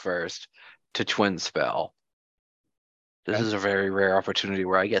point first to twin spell. This is a very rare opportunity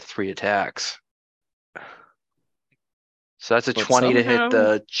where I get 3 attacks. So that's a But 20 to hit somehow-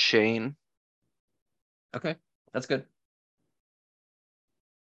 the chain. Okay, that's good.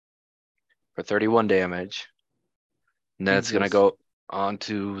 For 31 damage. And then it's going to Jesus. go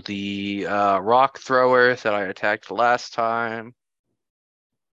onto the rock thrower that I attacked last time.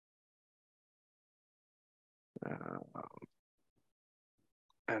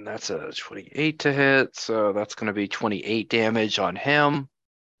 And that's a 28 to hit, so that's going to be 28 damage on him.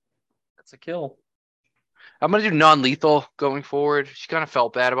 That's a kill. I'm going to do non-lethal going forward. She kind of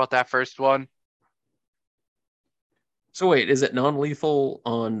felt bad about that first one. So wait, is it non-lethal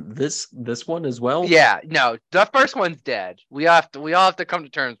on this one as well? Yeah, no, the first one's dead. We all have to come to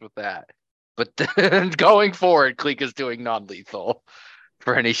terms with that. But then going forward, Cleek is doing non-lethal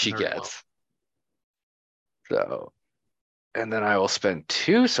for any she Very gets. So, and then I will spend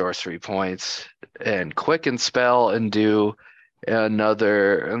 2 sorcery points and quicken spell and do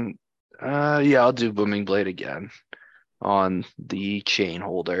another. And yeah, I'll do Booming Blade again on the chain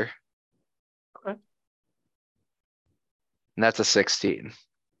holder. Okay. And that's a 16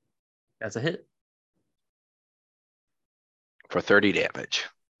 That's a hit. for 30 damage.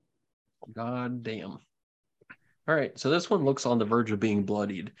 God damn. All right, so this one looks on the verge of being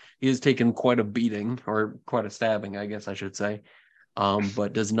bloodied. He has taken quite a beating, or quite a stabbing, I guess I should say,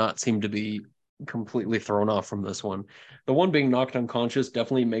 but does not seem to be completely thrown off from this one. The one being knocked unconscious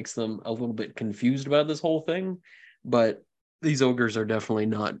definitely makes them a little bit confused about this whole thing, but these ogres are definitely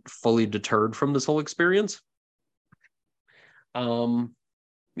not fully deterred from this whole experience.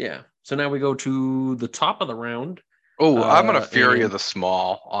 Yeah, so now we go to the top of the round. Oh, I'm gonna Fury and of the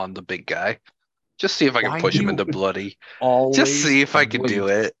Small on the big guy. Just see if I can Why push do him you into bloody. always Just see if I can wait. do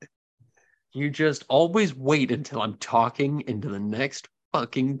it. You just always wait until I'm talking into the next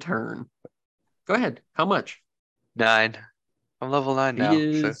fucking turn. Go ahead. How much? 9. I'm level 9 now.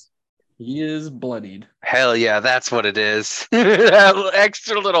 So. He is bloodied. Hell yeah, that's what it is. That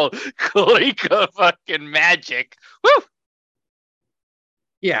extra little click of fucking magic. Woo!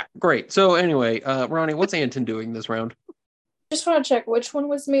 Yeah, great. So anyway, Ronnie, what's Anton doing this round? Just want to check which one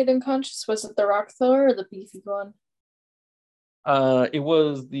was made unconscious. Was it the rock thrower or the beefy one? It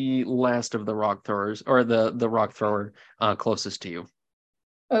was the last of the rock throwers, or the rock thrower closest to you.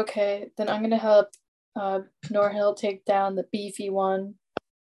 Okay, then I'm gonna help Norhill take down the beefy one.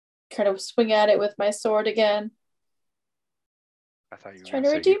 Kind of swing at it with my sword again. I thought you were Trying to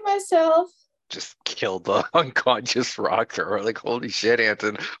gonna say you redeem myself. just killed the unconscious rock thrower. Like, holy shit,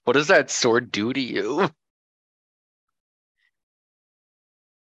 Anton. What does that sword do to you?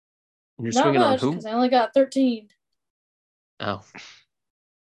 You're Not swinging on much, who? because I only got 13. Oh,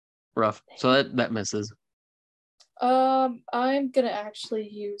 rough. So that misses. I'm gonna actually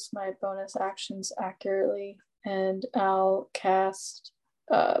use my bonus actions accurately, and I'll cast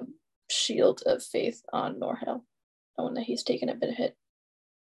Shield of Faith on Norhill, knowing that he's taken a bit of hit.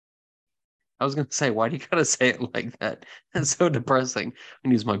 I was gonna say, why do you gotta say it like that? That's so depressing. I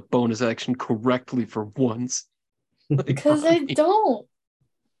use my bonus action correctly for once. Because I don't.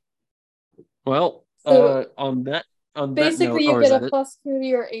 Well, So, on that basically, note, you get a it? plus 2 to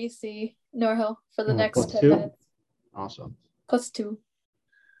your AC, Norhill, for the next plus 10 2? minutes. Awesome. +2.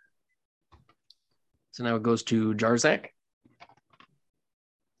 So now it goes to Jarzak.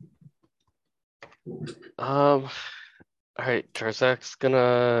 All right, Jarzak's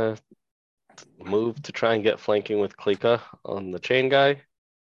gonna move to try and get flanking with Klika on the chain guy.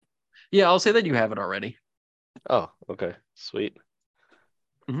 Yeah, I'll say that you have it already. Oh, okay, sweet.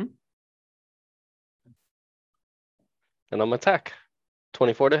 Mhm. And I'm attack.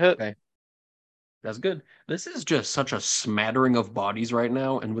 24 to hit. Okay. That's good. This is just such a smattering of bodies right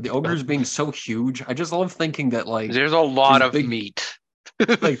now, and with the ogres being so huge, I just love thinking that like There's a lot these of big- meat.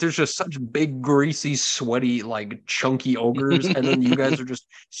 like there's just such big, greasy, sweaty, like chunky ogres, and then you guys are just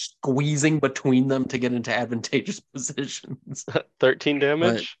squeezing between them to get into advantageous positions. 13 But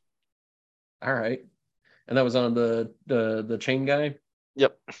damage. all right, and that was on the chain guy.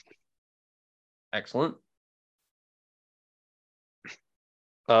 Yep. Excellent.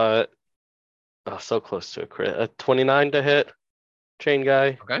 So close to a crit. 29 to hit. Chain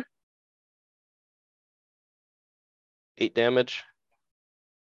guy. Okay. 8 damage.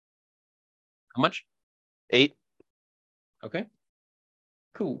 How much? 8. Okay.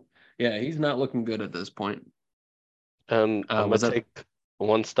 Cool. Yeah, he's not looking good at this point. And I'm Was gonna that take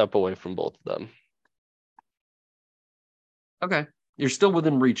one step away from both of them. okay? You're still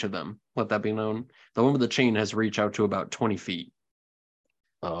within reach of them. Let that be known. The one with the chain has reach out to about 20 feet.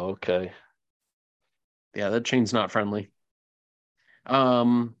 Oh, okay. Yeah, that chain's not friendly.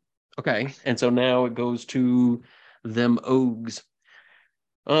 Okay, and so now it goes to them Ogs.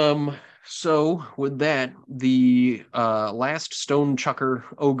 So with that, the last stone chucker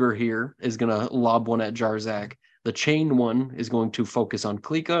ogre here is gonna lob one at Jarzak. The chain one is going to focus on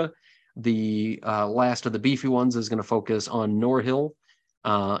Klika. The last of the beefy ones is going to focus on Norhill,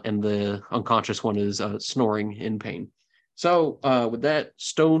 and the unconscious one is snoring in pain. So with that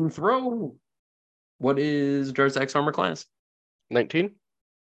stone throw, what is Jarzak's armor class? 19.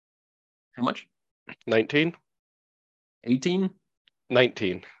 How much? 19. 18?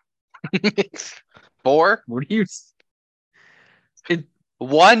 19. 4, What do you?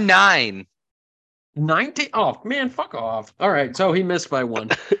 1, 9. 19? Oh man, fuck off. All right, so he missed by one.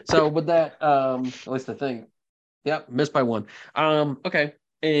 So with that, at least I think. Yep, missed by one. Okay.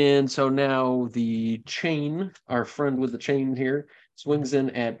 And so now the chain, our friend with the chain here, swings in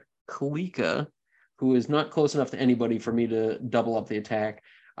at Kalika, who is not close enough to anybody for me to double up the attack.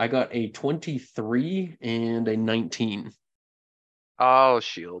 I got a 23 and a 19. Oh,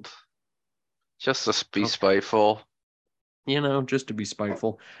 shield. Just to be Okay. spiteful. You know, just to be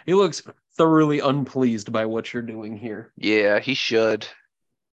spiteful. He looks thoroughly unpleased by what you're doing here. Yeah, he should.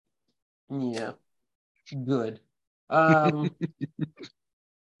 Yeah. Good.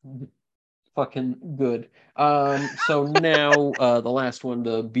 Fucking good. So now the last one,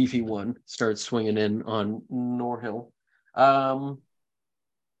 the beefy one, starts swinging in on Norhill.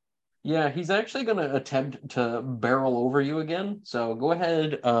 Yeah, he's actually going to attempt to barrel over you again. So go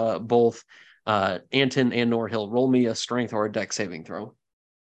ahead, both Anton and Norhill, roll me a strength or a dex saving throw.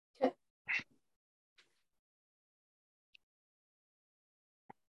 Okay.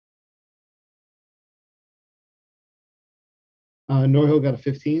 Norhill got a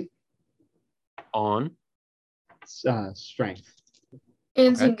 15. On. Strength.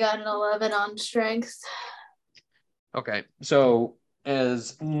 Anson got an 11 on strength. Okay, so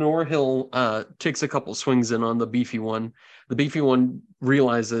as Norhill takes a couple swings in on the beefy one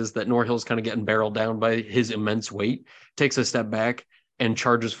realizes that Norhill's kind of getting barreled down by his immense weight, takes a step back and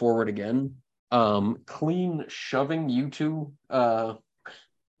charges forward again, clean shoving you two to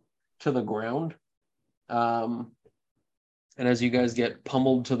the ground. And as you guys get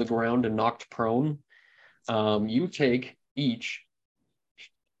pummeled to the ground and knocked prone, you take each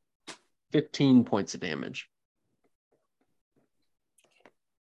 15 points of damage.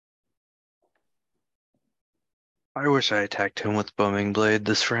 I wish I attacked him with Bombing Blade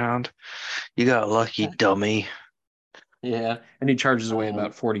this round. You got lucky, dummy. Yeah, and he charges away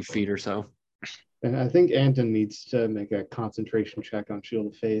about 40 feet or so. And I think Anton needs to make a concentration check on Shield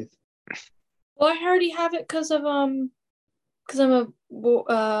of Faith. Well, I already have it because I'm a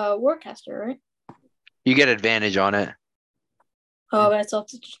warcaster, right? You get advantage on it. Oh, but I still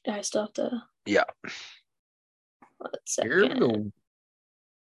have to. Yeah. Let's Here we go.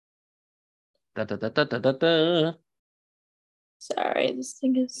 Da, da, da, da, da, da, da. Sorry, this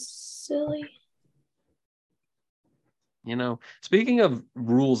thing is silly. You know, speaking of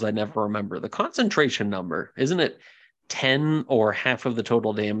rules I never remember, the concentration number, isn't it 10 or half of the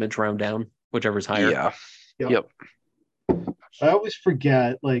total damage round down, whichever's higher? Yeah. Yep. I always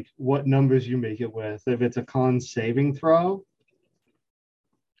forget like what numbers you make it with. If it's a con saving throw.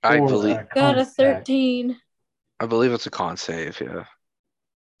 I or believe a con Got a attack. 13. it's a con save, yeah.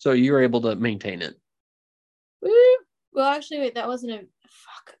 So you're able to maintain it. Well, actually, wait, that wasn't a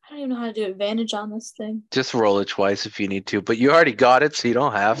fuck. I don't even know how to do advantage on this thing. Just roll it twice if you need to, but you already got it, so you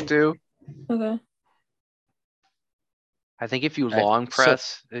don't have to. Okay. I think if you Okay, long so-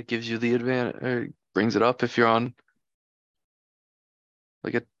 press, it gives you the advantage, or brings it up if you're on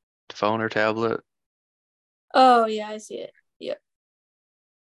like a phone or tablet. Oh yeah, I see it. Yep.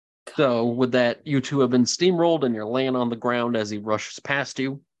 So with that, you two have been steamrolled and you're laying on the ground as he rushes past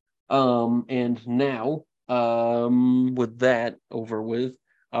you. And now, with that over with,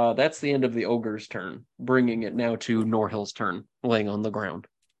 that's the end of the ogre's turn, bringing it now to Norhill's turn, laying on the ground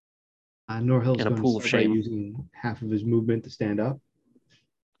Norhill's in a going to pool of start by shame. using half of his movement to stand up.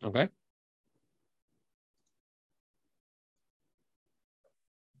 Okay.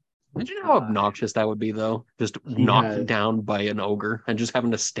 Imagine how obnoxious that would be, though. Just knocked has- down by an ogre and just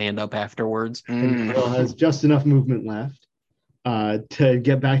having to stand up afterwards. And Mm. Norhill has just enough movement left to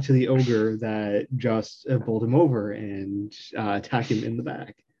get back to the ogre that just bowled him over and attack him in the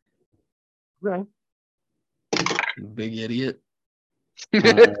back. Right. Big idiot.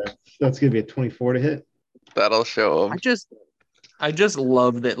 That's going to be a 24 to hit. That'll show I him. just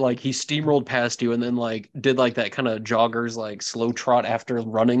love that like he steamrolled past you and then like did like that kind of joggers like slow trot after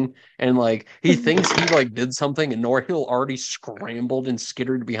running and like he thinks he like did something and Norhill already scrambled and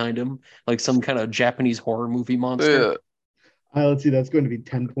skittered behind him like some kind of Japanese horror movie monster. Yeah. Let's see, that's going to be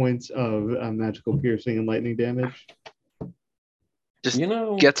 10 points of magical piercing and lightning damage. Just You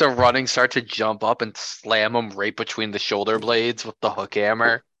know, gets a running start to jump up and slam him right between the shoulder blades with the hook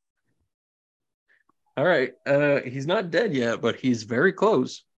hammer. all right. He's not dead yet, but he's very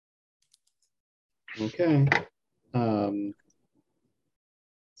close. Okay. Let's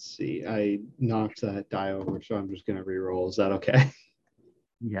see, I knocked that die over, so I'm just going to reroll. Is that okay?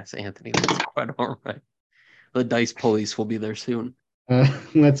 Yes, Anthony, that's quite all right. The dice police will be there soon.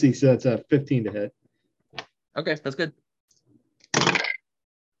 Let's see, so that's a 15 to hit. Okay, that's good.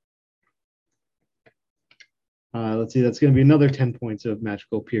 Let's see, that's going to be another 10 points of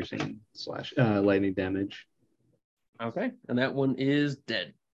magical piercing / lightning damage. Okay, and that one is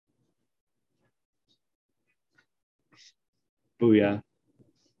dead. Booyah.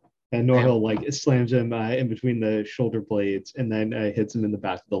 And Norhill like slams him in between the shoulder blades and then hits him in the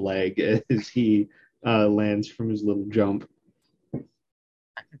back of the leg as he lands from his little jump.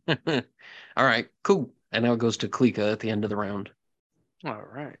 All right, cool. And now it goes to Klika at the end of the round. All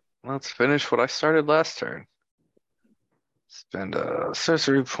right. Let's finish what I started last turn. Spend a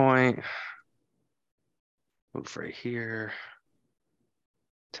sorcery point. Move right here.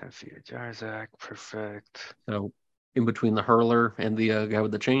 10 feet of Jarzak. Perfect. So in between the hurler and the guy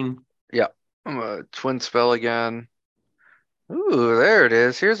with the chain. I'm a twin spell again. Ooh, there it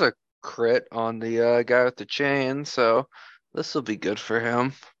is. Here's a crit on the guy with the chain, so this will be good for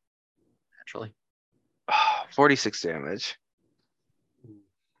him. Actually, 46 damage.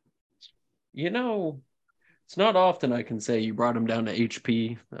 you know, it's not often I can say you brought him down to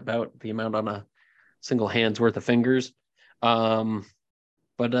HP about the amount on a single hand's worth of fingers. But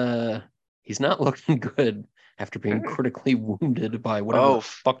he's not looking good after being critically wounded by whatever Oh, the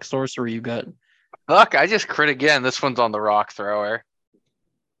fuck sorcery you got. Fuck, I just crit again. This one's on the rock thrower.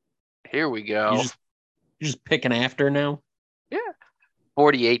 Here we go. You're just picking after now?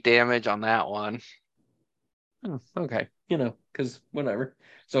 48 damage on that one. Oh, okay. You know, because whatever.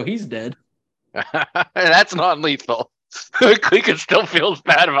 So he's dead. That's not lethal. Klika still feels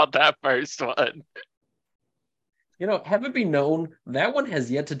bad about that first one. You know, have it be known, that one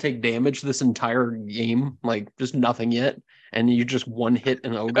has yet to take damage this entire game. Like, just nothing yet. And you just one hit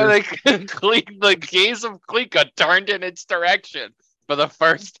an ogre. And the gaze of Klika turned in its direction for the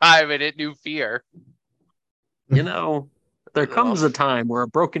first time and it knew fear. You know, there comes a time where a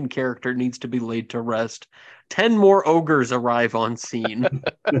broken character needs to be laid to rest. 10 more ogres arrive on scene.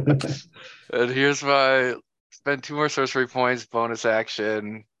 And here's my spend 2 more sorcery points, bonus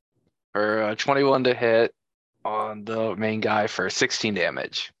action for 21 to hit on the main guy for 16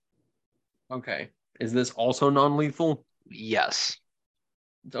 damage. Okay. Is this also non-lethal? Yes.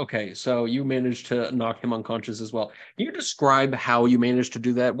 Okay, so you managed to knock him unconscious as well. Can you describe how you managed to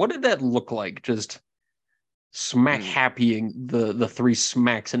do that? What did that look like? Just smack happying the 3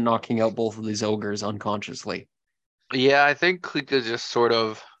 smacks and knocking out both of these ogres unconsciously. Yeah, I think Klika just sort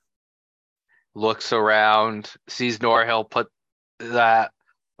of looks around, sees Norhill put that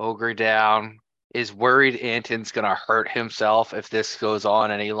ogre down, is worried Anton's gonna hurt himself if this goes on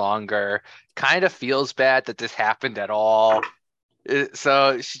any longer. Kind of feels bad that this happened at all.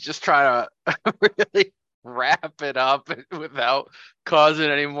 So she's just trying to really wrap it up without causing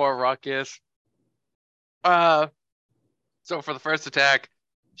any more ruckus. So for the first attack,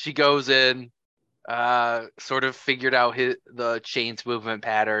 she goes in, sort of figured out the chain's movement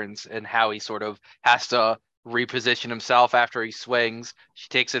patterns and how he sort of has to reposition himself after he swings. She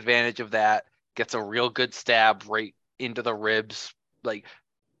takes advantage of that, gets a real good stab right into the ribs, like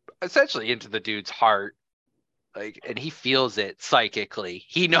essentially into the dude's heart. Like, and he feels it psychically.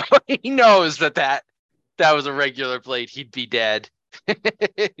 He knows that was a regular blade. He'd be dead.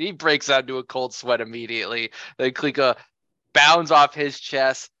 He breaks out into a cold sweat immediately. Then Klika bounds off his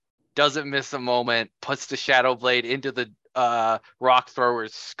chest, doesn't miss a moment, puts the shadow blade into the rock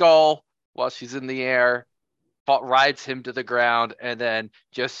thrower's skull while she's in the air, rides him to the ground, and then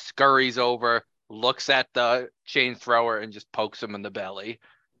just scurries over, looks at the chain thrower, and just pokes him in the belly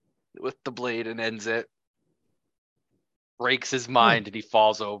with the blade and ends it. Breaks his mind and he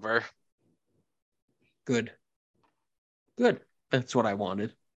falls over. Good. That's what I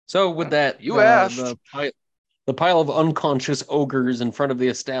wanted. So with that, You asked. The pile of unconscious ogres in front of the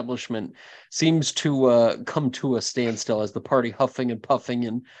establishment seems to come to a standstill as the party huffing and puffing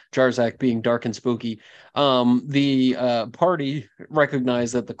and Jarzak being dark and spooky. The party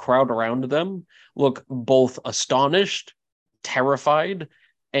recognize that the crowd around them look both astonished, terrified,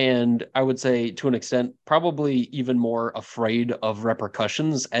 and I would say to an extent probably even more afraid of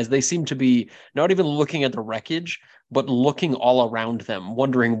repercussions, as they seem to be not even looking at the wreckage, but looking all around them,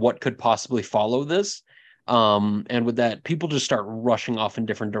 wondering what could possibly follow this. And with that, people just start rushing off in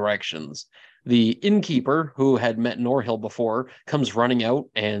different directions. The innkeeper, who had met Norhill before, comes running out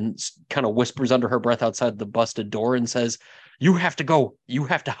and kind of whispers under her breath outside the busted door and says, "You have to go. You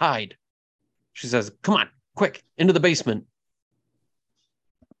have to hide." She says, "Come on, quick, into the basement."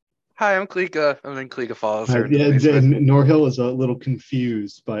 Hi, I'm Klika. And then Klika follows her. Norhill is a little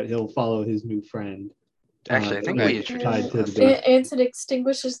confused, but he'll follow his new friend. Actually, I think we introduced tied to the Anson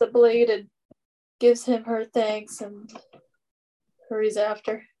extinguishes the blade and gives him her thanks and hurries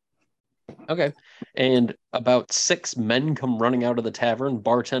after. Okay. And about 6 men come running out of the tavern,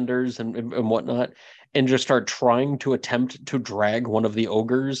 bartenders and whatnot, and just start trying to attempt to drag one of the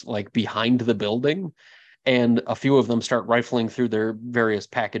ogres like behind the building. And a few of them start rifling through their various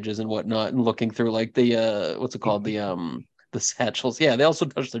packages and whatnot and looking through like the what's it called? The satchels. Yeah, they also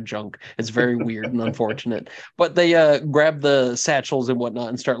touch their junk. It's very weird and unfortunate. But they grab the satchels and whatnot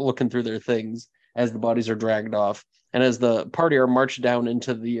and start looking through their things as the bodies are dragged off. And as the party are marched down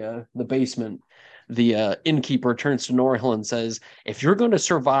into the basement, the innkeeper turns to Norhill and says, "If you're going to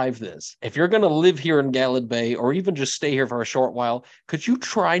survive this, if you're going to live here in Galad Bay, or even just stay here for a short while, could you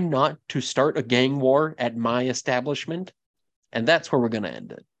try not to start a gang war at my establishment?" And that's where we're going to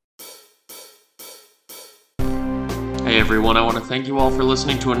end it. Hey everyone, I want to thank you all for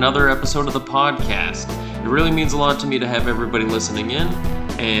listening to another episode of the podcast. It really means a lot to me to have everybody listening in.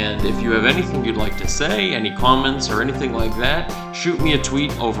 And if you have anything you'd like to say, any comments or anything like that, shoot me a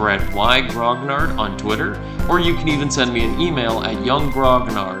tweet over at ygrognard on Twitter, or you can even send me an email at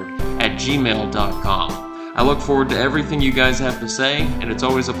younggrognard@gmail.com. I look forward to everything you guys have to say, and it's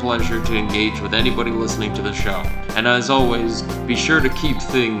always a pleasure to engage with anybody listening to the show. And as always, be sure to keep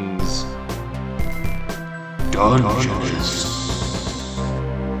things dungeonous.